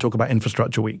 and they want to talk about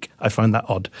infrastructure week. I find that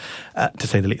odd, to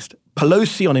say the least.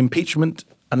 Pelosi on impeachment,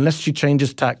 unless she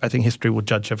changes tack, I think history will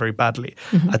judge her very badly.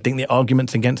 I think the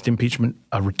arguments against impeachment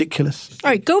are ridiculous. All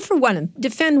right, go for one.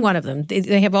 Defend one of them.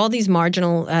 They have all these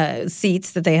marginal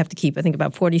seats that they have to keep. I think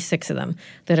about 46 of them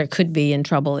that could be in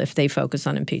trouble if they focus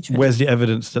on impeachment. Where's the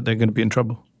evidence that they're going to be in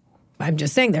trouble? I'm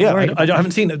just saying they're worried. I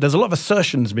haven't seen it. There's a lot of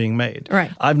assertions being made.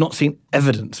 Right. I've not seen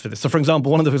evidence for this. So, for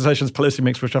example, one of the assertions Pelosi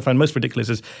makes, which I find most ridiculous,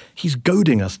 is he's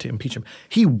goading us to impeach him.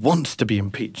 He wants to be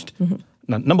impeached.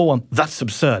 number one, that's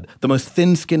absurd. The most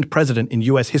thin-skinned president in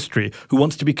U.S. history who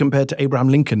wants to be compared to Abraham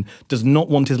Lincoln does not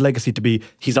want his legacy to be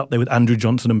he's up there with Andrew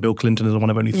Johnson and Bill Clinton as one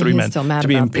of only three men to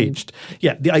be impeached.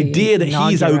 The idea that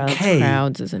he's okay.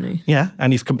 Crowds, isn't he? Yeah,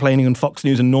 and he's complaining on Fox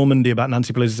News in Normandy about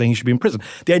Nancy Pelosi saying he should be in prison.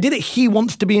 The idea that he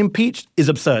wants to be impeached is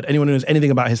absurd. Anyone who knows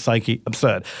anything about his psyche,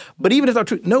 absurd. But even if that's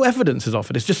true, no evidence is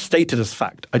offered. It's just stated as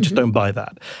fact. I just don't buy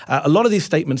that. A lot of these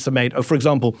statements are made, for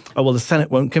example, the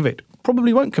Senate won't convict.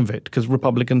 Probably won't convict because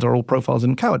Republicans are all profiles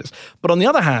in cowardice. But on the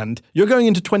other hand, you're going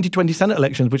into 2020 Senate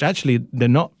elections, which actually they're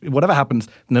not, whatever happens,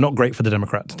 they're not great for the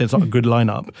Democrats. It's not a good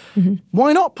lineup.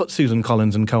 Why not put Susan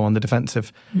Collins and co on the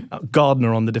defensive,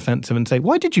 Gardner on the defensive and say,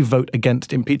 why did you vote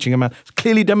against impeaching a man who's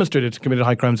clearly demonstrated to have committed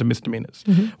high crimes and misdemeanors?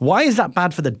 Why is that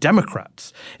bad for the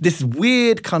Democrats? This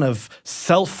weird kind of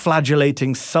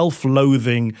self-flagellating,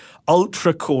 self-loathing,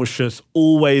 ultra-cautious,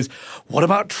 always, what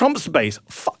about Trump's base?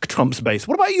 Fuck Trump's base.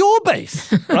 What about your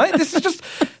base? Right? This is just,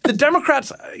 the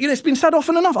Democrats, it's been said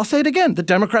often enough. I'll say it again. The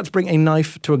Democrats bring a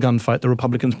knife to a gunfight. The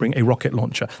Republicans bring a rocket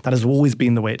launcher. That has always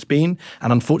been the way it's been.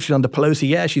 And unfortunately under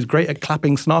Pelosi, she's great at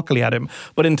clapping snarkily at him.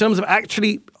 But in terms of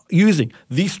actually using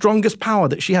the strongest power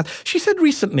that she has, she said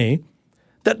recently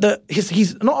that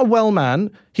he's not a well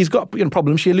man. He's got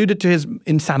problems. She alluded to his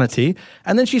insanity.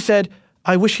 And then she said,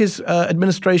 I wish his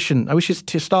administration, I wish his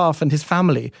staff and his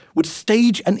family would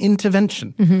stage an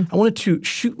intervention. I wanted to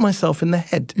shoot myself in the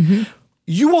head.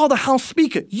 You are the House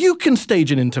Speaker. You can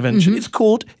stage an intervention. It's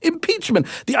called impeachment.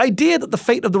 The idea that the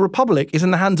fate of the Republic is in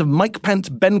the hands of Mike Pence,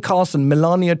 Ben Carson,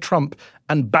 Melania Trump,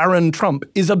 and Barron Trump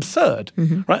is absurd.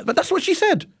 Right? But that's what she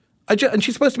said. And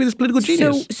she's supposed to be this political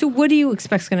genius. So what do you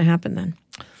expect is going to happen then?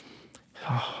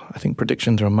 I think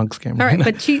predictions are a mug's game. All right,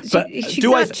 but she looks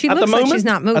like she's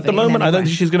not moving. At the moment, I don't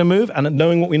think she's going to move. And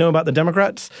knowing what we know about the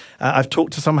Democrats, I've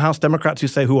talked to some House Democrats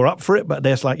who are up for it, but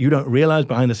they're like, you don't realize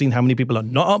behind the scenes how many people are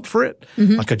not up for it.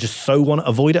 Like I just so want to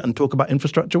avoid it and talk about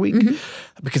Infrastructure Week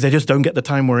because they just don't get the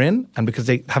time we're in and because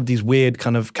they have these weird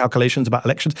kind of calculations about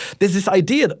elections. There's this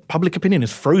idea that public opinion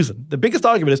is frozen. The biggest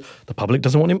argument is the public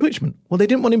doesn't want impeachment. Well, they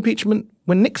didn't want impeachment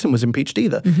when Nixon was impeached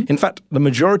either. In fact, the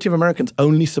majority of Americans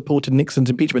only supported Nixon's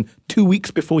impeachment 2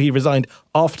 weeks before he resigned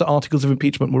after articles of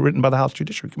impeachment were written by the House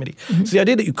Judiciary Committee. So the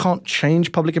idea that you can't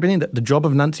change public opinion, that the job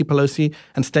of Nancy Pelosi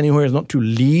and Steny Hoyer is not to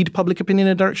lead public opinion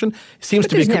in a direction, seems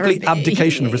to be a complete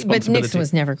abdication of responsibility. But Nixon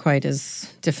was never quite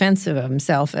as defensive of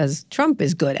himself as Trump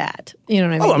is good at. You know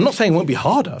what I mean? Oh, I'm not saying it won't be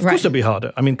harder. Of course it'll be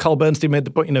harder. I mean, Carl Bernstein made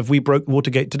the point, if we broke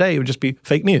Watergate today, it would just be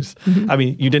fake news. I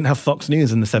mean, you didn't have Fox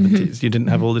News in the 70s. You didn't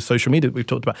have all this social media that we've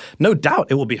talked about. No doubt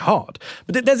it will be hard.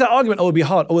 But there's that argument, it'll be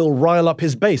hard, it'll rile up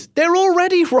his base. They're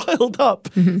already riled up.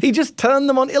 He just turned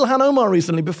them on Ilhan Omar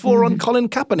recently, before on Colin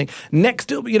Kaepernick.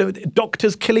 Next,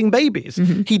 doctors killing babies.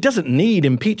 He doesn't need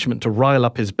impeachment to rile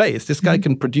up his base. This guy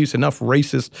can produce enough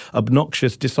racist,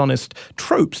 obnoxious, dishonest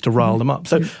tropes to rile them up.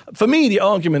 So for me, the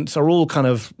arguments are all kind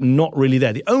of not really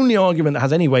there. The only argument that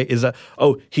has any weight is that,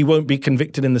 he won't be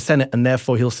convicted in the Senate and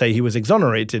therefore he'll say he was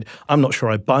exonerated. I'm not sure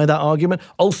I buy that argument.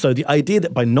 Also, the idea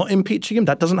that by not impeaching him,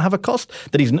 that doesn't have a cost,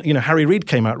 that he's, Harry Reid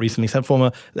came out recently, said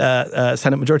former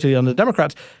Senate Majority Leader under the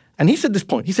Democrats, and he said this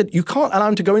point. He said, you can't allow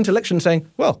him to go into election saying,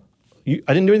 well, I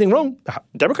didn't do anything wrong.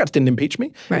 Democrats didn't impeach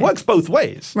me. Right. It works both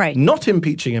ways. Right. Not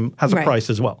impeaching him has a price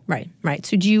as well. Right.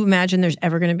 So do you imagine there's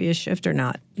ever going to be a shift or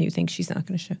not? You think she's not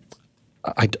going to shift?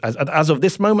 As of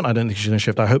this moment, I don't think she's going to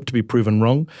shift. I hope to be proven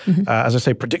wrong. As I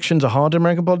say, predictions are hard in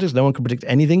American politics. No one can predict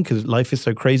anything because life is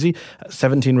so crazy.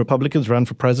 17 Republicans ran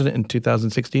for president in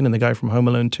 2016 and the guy from Home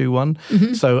Alone 2 won.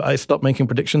 So I stopped making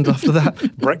predictions after that.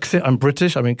 Brexit, I'm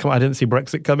British. I mean, I didn't see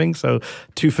Brexit coming. So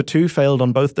 2 for 2 failed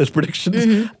on both those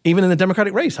predictions. Even in the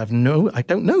Democratic race, I don't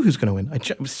know who's going to win.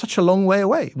 It was such a long way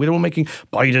away. We're all making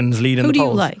Biden's lead in the polls. Who do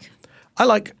you like? I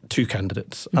like 2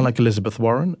 candidates. I like Elizabeth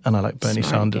Warren and I like Bernie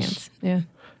Sanders. Yeah.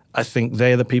 I think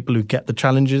they're the people who get the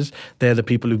challenges. They're the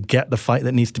people who get the fight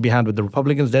that needs to be had with the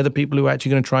Republicans. They're the people who are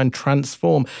actually going to try and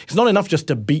transform. It's not enough just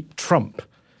to beat Trump.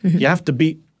 You have to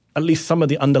beat at least some of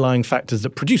the underlying factors that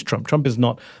produce Trump. Trump is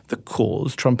not the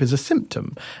cause. Trump is a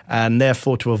symptom. And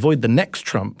therefore, to avoid the next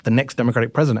Trump, the next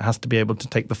Democratic president has to be able to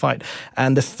take the fight.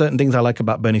 And there's certain things I like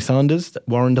about Bernie Sanders that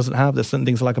Warren doesn't have. There's certain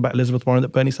things I like about Elizabeth Warren that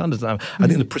Bernie Sanders doesn't have. I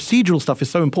think the procedural stuff is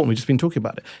so important. We've just been talking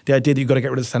about it. The idea that you've got to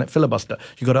get rid of the Senate filibuster.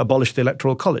 You've got to abolish the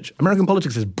Electoral College. American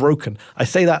politics is broken. I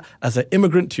say that as an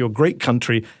immigrant to your great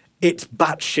country. It's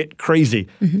batshit crazy,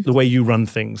 the way you run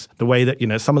things, the way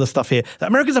that, some of the stuff here, that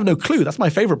Americans have no clue. That's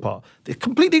my favorite part. They're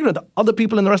completely ignorant that other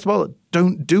people in the rest of the world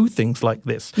don't do things like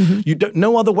this.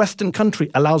 No other Western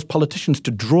country allows politicians to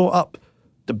draw up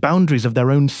the boundaries of their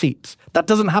own seats. That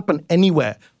doesn't happen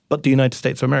anywhere but the United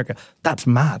States of America. That's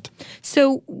mad.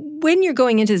 So when you're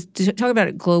going into this, to talk about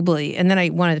it globally, and then I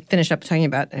want to finish up talking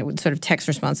about sort of tech's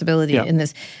responsibility in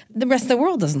this, the rest of the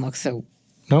world doesn't look so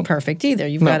perfect either.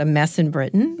 You've got a mess in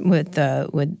Britain with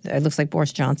it looks like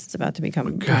Boris Johnson's about to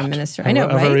become prime minister. I know,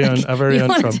 right? Our very own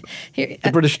Trump. The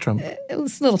British Trump.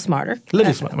 It's a little smarter. Low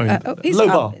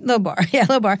bar. Yeah,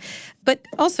 low bar. But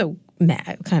also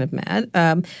mad, kind of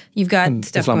mad. You've got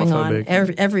stuff going on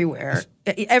everywhere.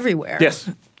 Everywhere. Yes.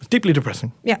 It's deeply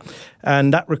depressing. Yeah.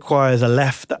 And that requires a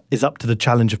left that is up to the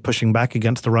challenge of pushing back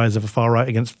against the rise of a far right,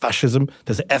 against fascism.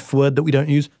 There's an F word that we don't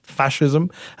use,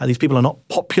 fascism. These people are not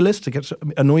populist. It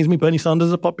annoys me. Bernie Sanders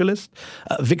is a populist.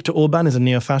 Viktor Orban is a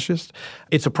neo-fascist.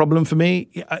 It's a problem for me.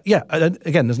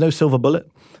 Again, there's no silver bullet.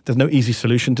 There's no easy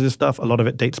solution to this stuff. A lot of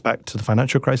it dates back to the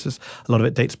financial crisis. A lot of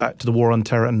it dates back to the war on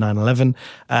terror and 9/11.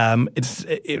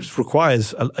 It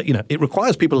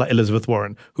requires people like Elizabeth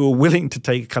Warren who are willing to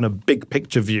take kind of big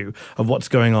picture view of what's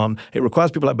going on. It requires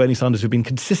people like Bernie Sanders who've been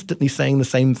consistently saying the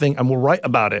same thing and will write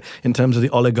about it in terms of the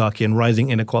oligarchy and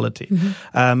rising inequality.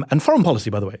 And foreign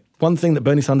policy, by the way. One thing that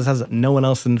Bernie Sanders has that no one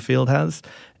else in the field has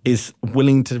is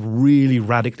willing to really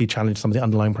radically challenge some of the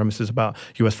underlying premises about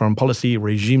U.S. foreign policy,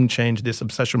 regime change, this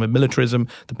obsession with militarism,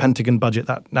 the Pentagon budget,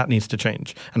 that needs to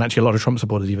change. And actually a lot of Trump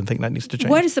supporters even think that needs to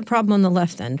change. What is the problem on the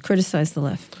left then? Criticize the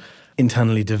left.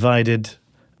 Internally divided,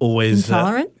 always...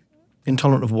 Intolerant?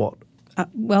 Intolerant of what?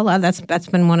 That's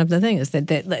been one of the things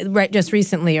that right just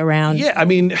recently around. Yeah, I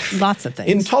mean, lots of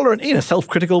things. Intolerant in a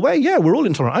self-critical way. Yeah, we're all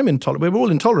intolerant. I'm intolerant. We're all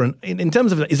intolerant. In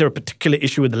terms of, is there a particular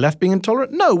issue with the left being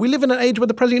intolerant? No, we live in an age where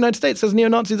the President of the United States says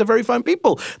neo-Nazis are very fine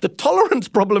people. The tolerance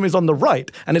problem is on the right,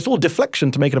 and it's all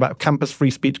deflection to make it about campus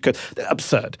free speech.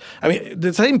 Absurd. I mean,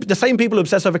 the same people who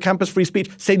obsess over campus free speech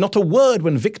say not a word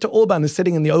when Viktor Orban is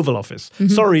sitting in the Oval Office.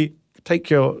 Sorry, take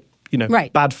your...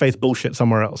 bad faith bullshit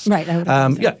somewhere else. Right.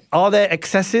 Are there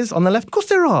excesses on the left? Of course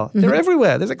there are. They're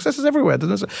everywhere. There's excesses everywhere.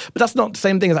 But that's not the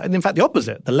same thing as, in fact, the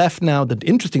opposite. The left now, the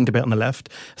interesting debate on the left,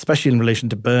 especially in relation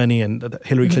to Bernie and the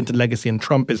Hillary Clinton legacy and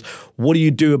Trump, is what do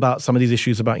you do about some of these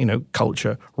issues about,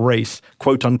 culture, race,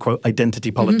 quote unquote,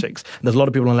 identity politics? And there's a lot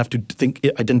of people on the left who think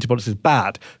identity politics is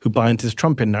bad, who buy into this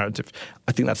Trumpian narrative.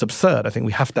 I think that's absurd. I think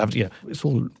we have to have, it's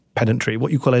all pedantry.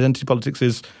 What you call identity politics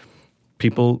is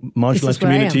people, marginalized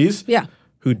communities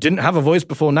who didn't have a voice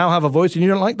before now have a voice, and you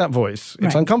don't like that voice.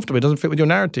 It's uncomfortable. It doesn't fit with your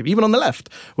narrative. Even on the left,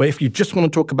 where if you just want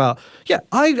to talk about,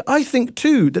 I think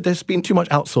too that there's been too much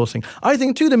outsourcing. I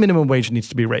think too the minimum wage needs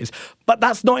to be raised. But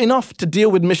that's not enough to deal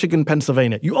with Michigan,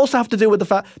 Pennsylvania. You also have to deal with the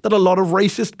fact that a lot of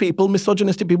racist people,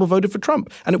 misogynistic people voted for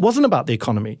Trump. And it wasn't about the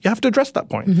economy. You have to address that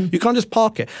point. You can't just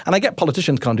park it. And I get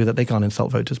politicians can't do that. They can't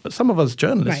insult voters. But some of us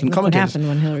journalists and commentators... What happened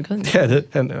when Hillary Clinton...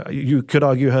 and you could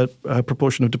argue her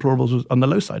proportion of deplorables was on the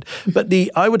low side. But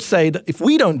I would say that if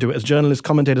we don't do it as journalists,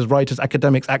 commentators, writers,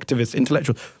 academics, activists,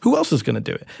 intellectuals, who else is going to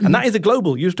do it? And that is a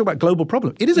global, you talk about global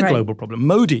problem. It is a global problem.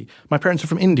 Modi, my parents are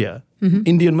from India,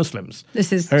 Indian Muslims.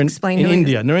 This is in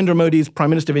India. Narendra Modi is Prime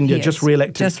Minister of India, just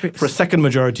re-elected for a second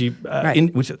majority,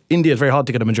 which India is very hard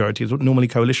to get a majority, it's normally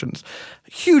coalitions.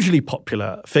 Hugely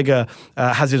popular figure,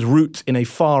 has his roots in a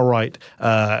far-right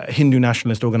Hindu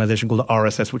nationalist organization called the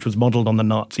RSS, which was modeled on the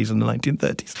Nazis in the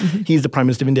 1930s. He's the Prime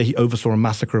Minister of India. He oversaw a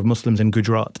massacre of Muslims in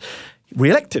Gujarat.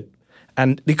 Re-elected.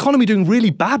 And the economy doing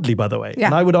really badly, by the way. Yeah,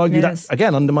 and I would argue that,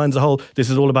 again, undermines the whole, this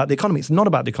is all about the economy. It's not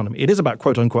about the economy. It is about,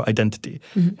 quote-unquote, identity.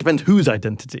 It depends whose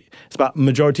identity. It's about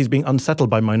majorities being unsettled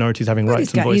by minorities having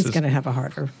rights and voices. He's going to have a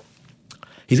harder...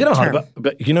 He's going to have a harder,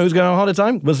 but you know who's going to have a harder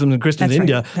time? Muslims and Christians in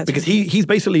India. Because he's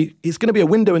basically, it's going to be a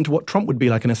window into what Trump would be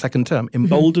like in a second term.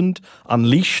 Emboldened,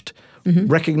 unleashed,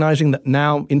 recognizing that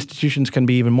now institutions can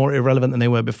be even more irrelevant than they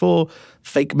were before,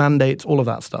 fake mandates, all of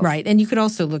that stuff. Right, and you could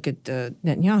also look at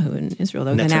Netanyahu in Israel,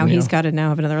 though. Now he's got to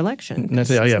have another election.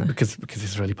 Because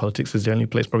Israeli politics is the only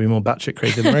place probably more batshit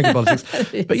crazy than American politics.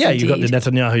 But you got the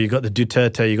Netanyahu, you got the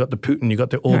Duterte, you got the Putin, you got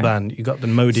the Orban, you got the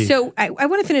Modi. So I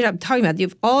want to finish up talking about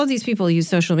all of these people use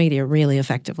social media really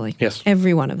effectively. Yes.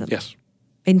 Every one of them. Yes.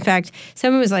 In fact,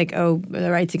 someone was like, the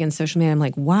rights against social media. I'm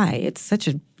like, why? It's such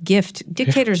a gift.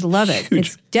 Dictators love it. Huge.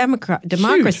 It's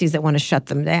democracies that want to shut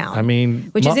them down. I mean...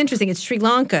 Which is interesting. It's Sri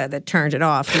Lanka that turned it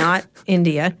off, not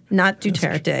India, not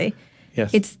Duterte.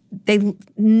 Yes.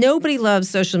 Nobody loves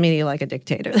social media like a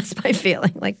dictator. That's my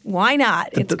feeling. Like, why not?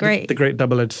 It's great. The great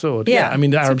double-edged sword. Yeah. I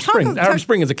mean, the Arab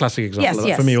Spring is a classic example of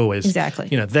that for me always. Exactly.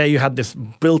 There you had this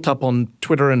built up on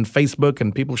Twitter and Facebook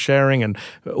and people sharing and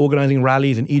organizing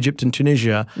rallies in Egypt and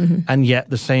Tunisia, and yet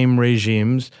the same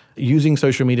regimes using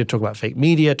social media to talk about fake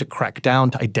media, to crack down,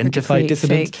 to identify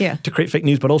dissidents, to create fake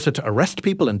news, but also to arrest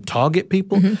people and target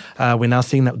people. We're now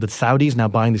seeing that with the Saudis now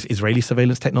buying this Israeli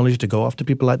surveillance technology to go after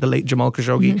people like the late Jamal Jamal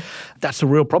Khashoggi. That's a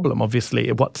real problem, obviously.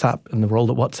 WhatsApp and the role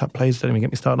that WhatsApp plays. Don't even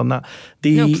get me started on that.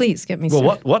 No, please get me started.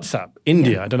 Well, WhatsApp,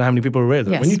 India. I don't know how many people are aware of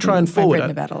that. Yes, when you try and forward... I've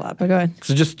written about it a lot, but go ahead.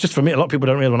 So just for me, a lot of people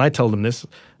don't realize when I tell them this,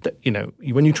 that,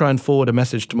 when you try and forward a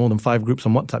message to more than 5 groups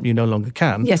on WhatsApp, you no longer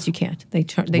can. Yes, you can't. They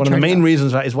One of the main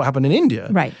reasons for that is what happened in India,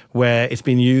 right, where it's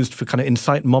been used for kind of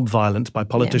incite mob violence by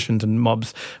politicians and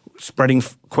mobs spreading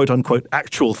quote-unquote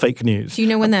actual fake news. Do you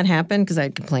know when that happened? Because I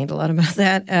complained a lot about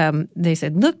that. They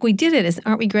said, look, we did it.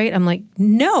 Aren't we great? I'm like,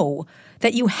 no,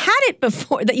 that you had it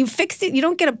before, that you fixed it. You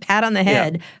don't get a pat on the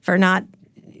head for not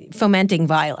fomenting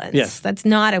violence. Yes. That's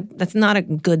not a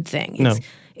good thing. No.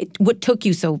 What took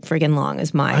you so friggin' long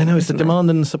is my... I know, it's the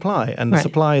demand and the supply. And the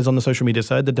supply is on the social media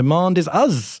side. The demand is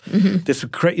us. This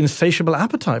great insatiable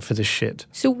appetite for this shit.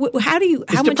 So how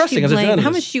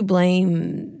much do you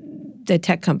blame the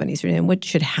tech companies and what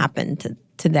should happen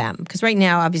to them? Because right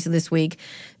now, obviously this week,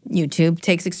 YouTube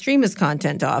takes extremist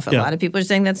content off. A lot of people are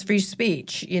saying that's free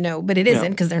speech, but it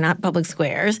isn't because they're not public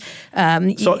squares.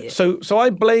 So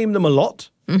I blame them a lot.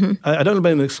 I don't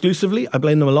blame them exclusively. I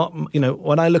blame them a lot.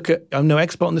 When I look at, I'm no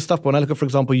expert on this stuff, but when I look at, for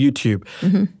example, YouTube,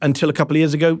 until a couple of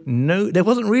years ago, there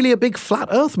wasn't really a big flat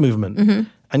earth movement.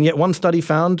 And yet one study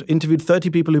interviewed 30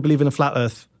 people who believe in a flat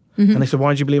earth. And they said,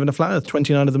 why do you believe in a flat earth?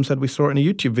 29 of them said, we saw it in a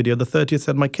YouTube video. The 30th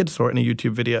said, my kids saw it in a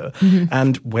YouTube video.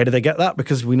 And where do they get that?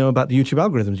 Because we know about the YouTube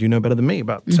algorithms. You know better than me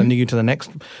about sending you to the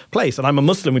next place. And I'm a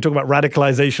Muslim. We talk about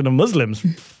radicalization of Muslims.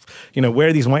 Where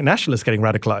are these white nationalists getting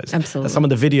radicalized? Absolutely. Some of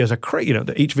the videos are crazy.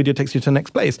 Each video takes you to the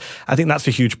next place. I think that's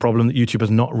a huge problem that YouTube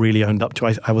has not really owned up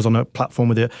to. I was on a platform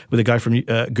with a guy from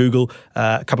Google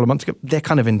a couple of months ago. They're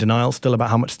kind of in denial still about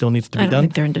how much still needs to be done. I don't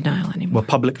think they're in denial anymore. Well,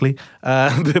 publicly,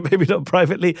 maybe not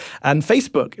privately. And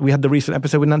Facebook, we had the recent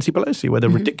episode with Nancy Pelosi where the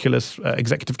ridiculous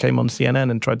executive came on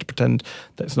CNN and tried to pretend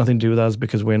that it's nothing to do with us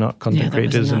because we're not content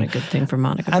creators. That was not a good thing for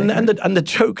Monica. And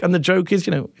the joke is,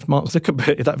 if Mark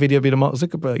Zuckerberg, if that video had been a Mark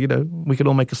Zuckerberg, we could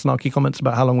all make a snarky comments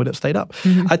about how long would it have stayed up.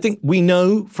 I think we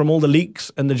know from all the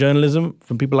leaks and the journalism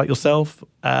from people like yourself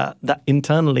that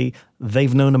internally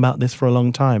they've known about this for a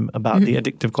long time, about the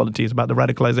addictive qualities, about the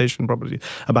radicalization properties,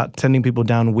 about sending people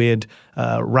down weird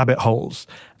rabbit holes,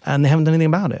 and they haven't done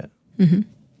anything about it.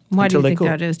 Why do you think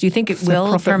that is? Do you think it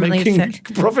will permanently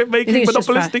affect profit-making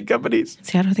monopolistic companies?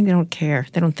 See, I don't think they don't care.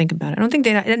 They don't think about it. I don't think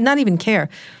they not even care.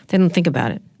 They don't think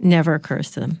about it. Never occurs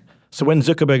to them. So when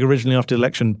Zuckerberg originally after the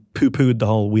election poo-pooed the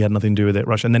whole we had nothing to do with it,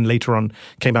 Russia, and then later on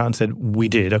came out and said, we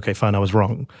did, okay, fine, I was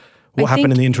wrong. What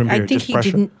happened in the interim period? I think I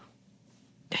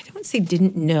don't want to say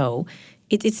didn't know.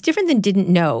 It's different than didn't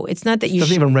know. It's not that you... It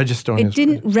doesn't even register on it. It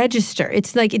didn't register.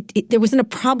 It's like there wasn't a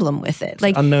problem with it.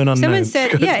 Like unknown. Someone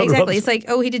said, yeah, exactly. It's like,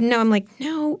 oh, he didn't know. I'm like,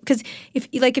 no, because if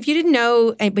you didn't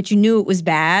know, but you knew it was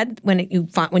bad when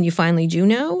you finally do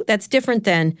know, that's different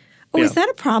than... Oh, is that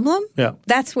a problem? Yeah.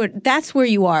 That's where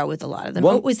you are with a lot of them.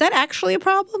 Well, is that actually a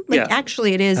problem?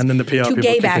 Actually it is. And then the PR to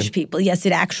gay bash people. Yes,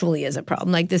 it actually is a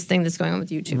problem. Like this thing that's going on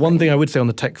with YouTube. One thing I would say on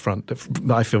the tech front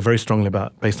that I feel very strongly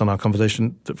about, based on our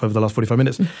conversation over the last 45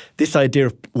 minutes, this idea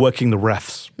of working the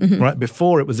refs, right?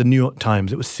 Before it was the New York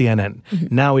Times, it was CNN.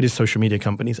 Now it is social media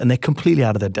companies, and they're completely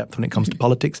out of their depth when it comes to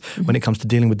politics, when it comes to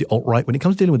dealing with the alt-right, when it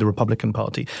comes to dealing with the Republican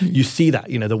Party. You see that,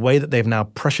 the way that they've now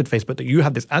pressured Facebook, that you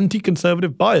have this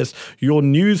anti-conservative bias. Your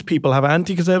news people have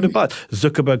anti-conservative bias.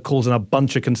 Zuckerberg calls in a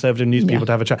bunch of conservative news people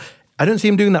to have a chat. I don't see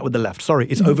him doing that with the left. Sorry,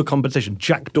 it's overcompensation.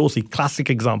 Jack Dorsey, classic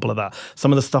example of that.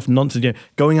 Some of the stuff nonsense,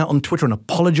 going out on Twitter and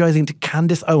apologizing to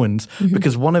Candace Owens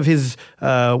because one of his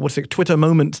Twitter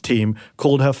Moments team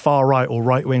called her far right or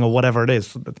right wing or whatever it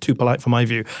is. Too polite for my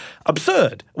view.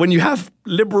 Absurd. When you have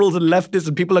liberals and leftists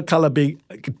and people of color being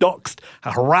doxxed,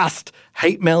 harassed,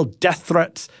 hate mail, death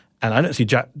threats. And I don't see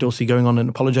Jack Dorsey going on and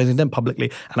apologizing to them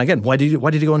publicly. And again, why did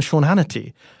he go on Sean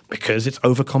Hannity? Because it's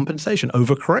overcompensation,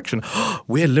 overcorrection.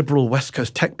 We're liberal West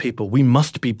Coast tech people. We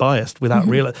must be biased without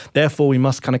real. Therefore, we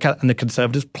must kind of. And the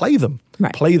conservatives play them.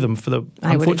 Right. Play them for the.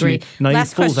 I would agree. Naive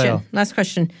fools they are. Last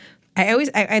question.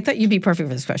 I thought you'd be perfect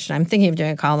for this question. I'm thinking of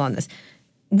doing a column on this.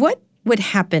 What would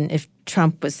happen if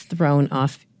Trump was thrown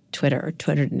off Twitter or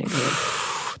Twitter didn't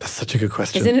exist? That's such a good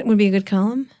question. Isn't it? Would be a good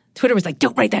column. Twitter was like,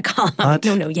 don't write that column.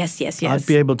 No, yes. I'd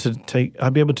be able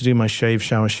to do my shave,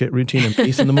 shower, shit routine in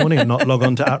peace in the morning and not log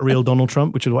on to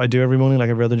 @RealDonaldTrump, which is what I do every morning, like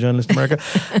every other journalist in America.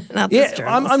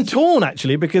 I'm torn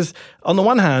actually because on the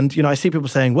one hand, I see people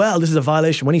saying, well, this is a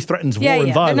violation when he threatens war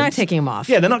and violence. They're not taking him off.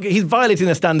 Yeah, they're not. He's violating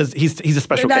their standards. He's a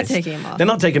special case. They're not taking him off. They're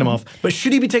not taking him off. But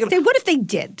should he be taken off? What if they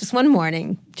did? Just one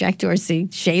morning, Jack Dorsey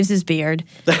shaves his beard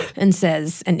and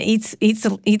says, and eats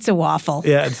a waffle.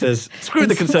 Yeah, and says, screw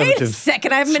the conservatives. Wait a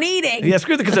second, I have a been eating. Yeah,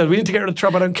 screw the Conservatives. We need to get rid of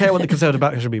Trump. I don't care what the Conservative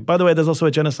backlash should be. By the way, there's also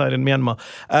a genocide in Myanmar.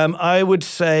 I would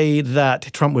say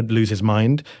that Trump would lose his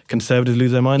mind. Conservatives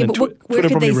lose their mind. Yeah, and but where Twitter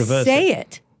could probably they reverse say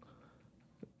it?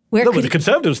 Where No, could but the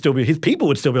Conservatives would still be, his people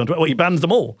would still be on Twitter. Well, he bans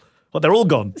them all. Well, they're all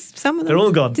gone. Some of them. They're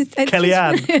all gone.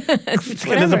 Kellyanne.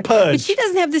 There's a purge. But she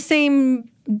doesn't have the same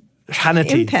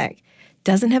Hannity. impact.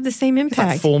 Doesn't have the same impact.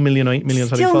 Like 4 million or 8 million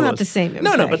Still followers. not the same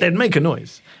No, impact. but they'd make a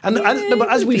noise. And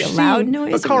but as we've seen, a loud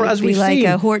noise. but Cara, as It would we've be like seen,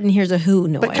 a Horton hears a who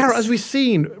noise. But Cara, as we've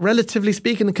seen, relatively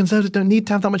speaking, the Conservatives don't need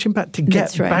to have that much impact to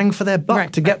get bang for their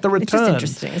buck, to get the return. It's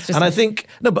just interesting. And I think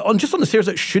just on the serious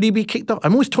note, should he be kicked off?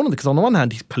 I'm always torn on it because on the one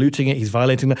hand, he's polluting it, he's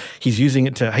violating it, he's using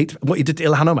it to hate what he did to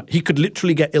Ilhan Omar. He could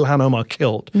literally get Ilhan Omar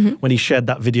killed when he shared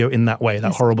that video in that way,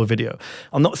 that horrible video.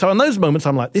 So in those moments,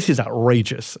 I'm like, this is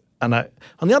outrageous. And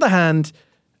on the other hand,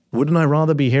 wouldn't I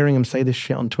rather be hearing him say this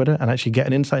shit on Twitter and actually get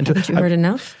an insight into it? Haven't you heard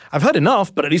enough? I've heard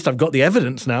enough, but at least I've got the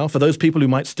evidence now for those people who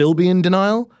might still be in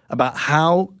denial about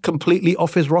how completely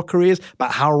off his rocker he is,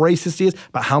 about how racist he is,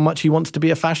 about how much he wants to be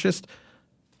a fascist.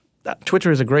 That Twitter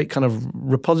is a great kind of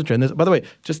repository. And by the way,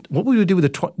 just what would we do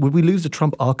with would we lose the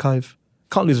Trump archive?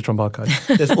 Can't lose a Trump archive.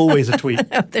 There's always a tweet.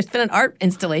 There's been an art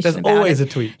installation. There's always a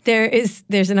tweet.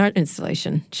 There's an art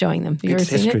installation showing them. Have you ever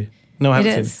seen history. It? No, I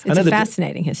haven't seen it. seen it. It's a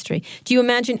fascinating history. Do you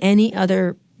imagine any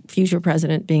other future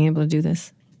president being able to do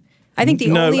this? I think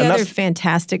the only other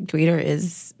fantastic tweeter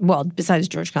is, well, besides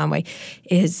George Conway,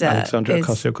 is Alexandria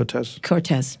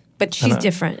Ocasio-Cortez. But she's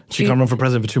different. She can't run for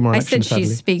president for 2 more elections, sadly.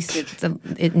 sadly. She speaks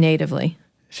it natively.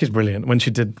 She's brilliant. When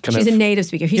she did She's a native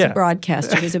speaker. He's a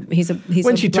broadcaster. He's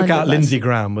when she took out Lindsey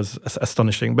Graham was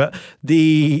astonishing. But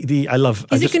I love.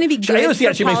 Is it going to be good? AOC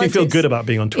actually makes me feel good about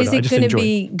being on Twitter. Is it going to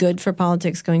be good for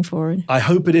politics going forward? I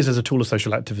hope it is as a tool of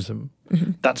social activism.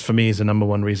 That's for me is the number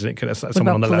one reason it can.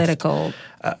 Someone on the political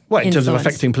left. In terms of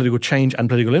affecting political change and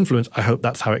political influence, I hope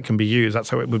that's how it can be used. That's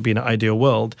how it would be in an ideal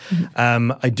world.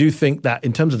 I do think that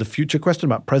in terms of the future question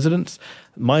about presidents,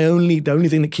 the only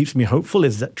thing that keeps me hopeful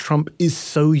is that Trump is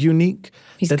so unique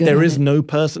that there is no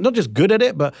person, not just good at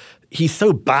it, but he's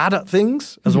so bad at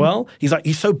things as well.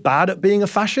 He's so bad at being a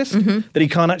fascist that he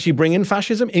can't actually bring in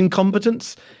fascism.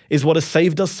 Incompetence is what has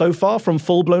saved us so far from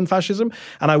full-blown fascism.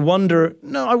 And I wonder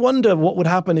what would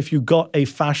happen if you got a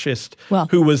fascist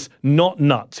who was not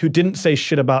nuts, who didn't say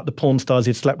shit about the porn stars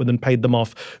he'd slept with and paid them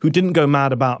off, who didn't go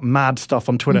mad about mad stuff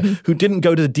on Twitter, who didn't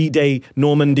go to the D-Day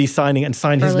Normandy signing and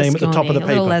sign his name at the top of the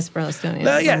paper. A little less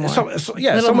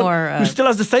Berlusconi. Someone who still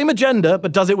has the same agenda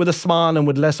but does it with a smile and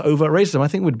with less overt racism, I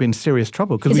think would be in serious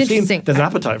trouble because we've seen there's an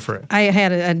appetite for it. I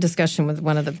had a discussion with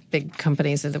one of the big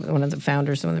companies, one of the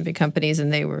founders of one of the big companies,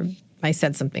 and I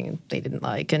said something they didn't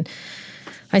like. And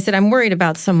I said, I'm worried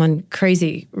about someone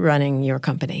crazy running your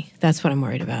company. That's what I'm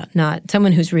worried about, not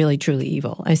someone who's really, truly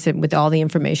evil. I said, with all the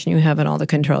information you have and all the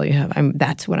control you have,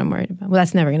 that's what I'm worried about. Well,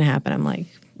 that's never going to happen. I'm like,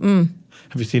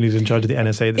 Have you seen who's in charge of the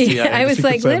NSA, the CIA? Yeah, I was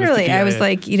like, literally, I was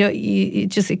like,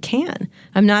 it can.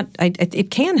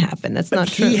 It can happen. That's not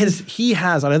true. He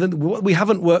has, and I think what we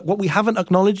haven't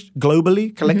acknowledged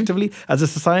globally, collectively, as a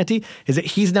society, is that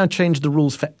he's now changed the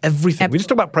rules for everything. We just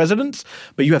talk about presidents,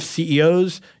 but you have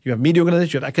CEOs, you have media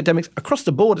organizations, you have academics. Across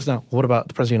the board, it's now, what about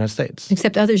the President of the United States?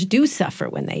 Except others do suffer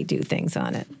when they do things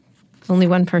on it. Only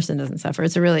one person doesn't suffer.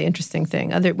 It's a really interesting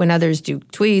thing. When others do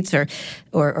tweets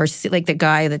or like the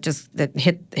guy that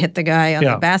hit the guy on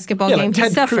the basketball game, he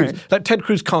suffered. Ted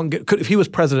Cruz if he was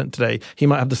president today, he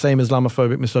might have the same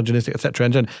Islamophobic, misogynistic, etc.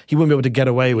 And he wouldn't be able to get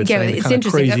away with saying the kind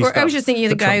of crazy stuff. I was just thinking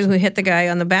of the guy who hit the guy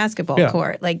on the basketball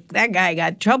court. Like that guy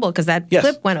got trouble because that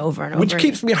clip went over and over. Which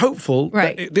keeps me hopeful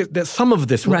that some of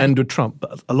this will end with Trump,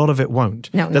 but a lot of it won't.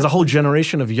 There's a whole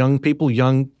generation of young people,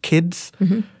 young kids.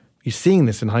 You're seeing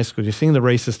this in high school. You're seeing the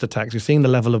racist attacks. You're seeing the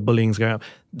level of bullying going up.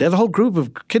 There's a whole group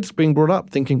of kids being brought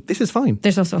up thinking, this is fine.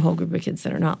 There's also a whole group of kids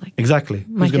that are not like that. Exactly.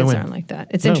 My who's going to win? kids aren't like that.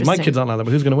 It's interesting. My kids aren't like that,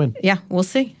 but who's going to win? Yeah, we'll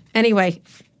see. Anyway,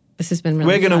 this has been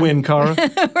really We're going to win, Cara.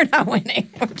 We're not winning.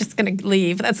 We're just going to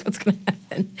leave. That's what's going to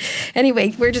happen.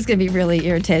 Anyway, we're just going to be really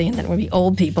irritating, and then we'll be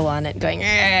old people on it going, you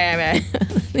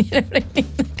know what I mean?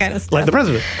 That kind of stuff. Like the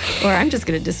president. Or I'm just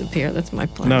going to disappear. That's my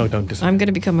plan. No, don't disappear. I'm going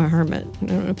to become a hermit. I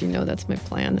don't know if you know that's my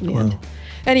plan in the end.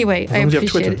 Anyway, I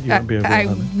appreciate it.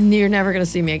 You're never going to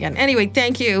see me again. Anyway,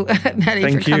 thank you,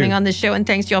 Mehdi, for coming on this show, and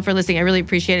thanks to you all for listening. I really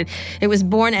appreciate it. It was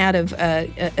born out of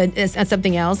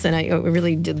something else, and I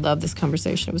really did love this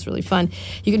conversation. It was really fun.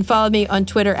 You can follow me on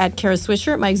Twitter at Kara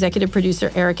Swisher. My executive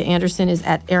producer, Erica Anderson, is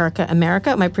at Erica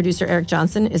America. My producer, Eric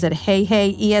Johnson, is at Hey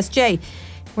ESJ.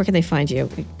 Where can they find you?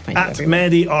 At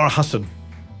Mehdi or Hasan.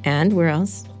 And where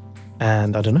else?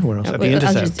 And I don't know where else. At the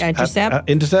Intercept.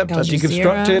 Intercept, at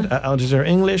Deconstructed, at Al Jazeera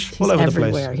English, all over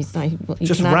everywhere. the place. He's not,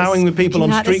 just rowing with people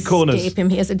on street corners. Escape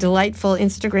him. He has a delightful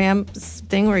Instagram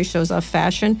thing where he shows off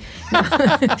fashion.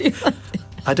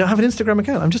 I don't have an Instagram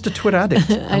account. I'm just a Twitter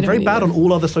addict. I'm very bad on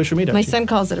all other social media. My son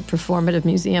calls it a performative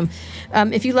museum.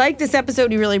 If you like this episode,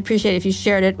 we really appreciate it if you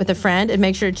shared it with a friend. And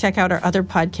make sure to check out our other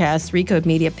podcasts, Recode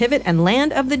Media Pivot and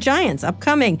Land of the Giants,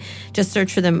 upcoming. Just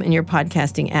search for them in your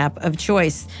podcasting app of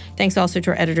choice. Thanks also to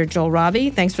our editor, Joel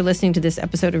Robbie. Thanks for listening to this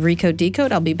episode of Recode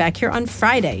Decode. I'll be back here on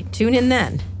Friday. Tune in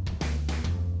then.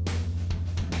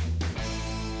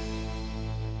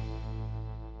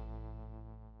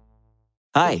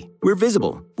 Hi, we're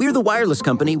Visible. We're the wireless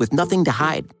company with nothing to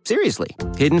hide. Seriously.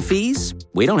 Hidden fees?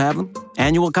 We don't have them.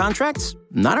 Annual contracts?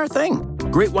 Not our thing.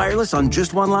 Great wireless on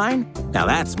just one line? Now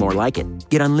that's more like it.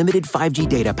 Get unlimited 5G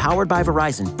data powered by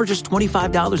Verizon for just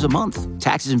 $25 a month.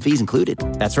 Taxes and fees included.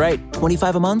 That's right,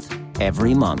 $25 a month,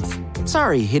 every month.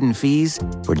 Sorry, hidden fees.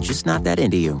 We're just not that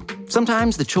into you.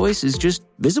 Sometimes the choice is just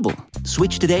Visible.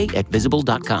 Switch today at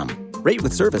Visible.com. Rate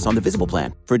with service on the Visible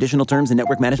plan. For additional terms and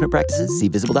network management practices, see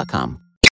Visible.com.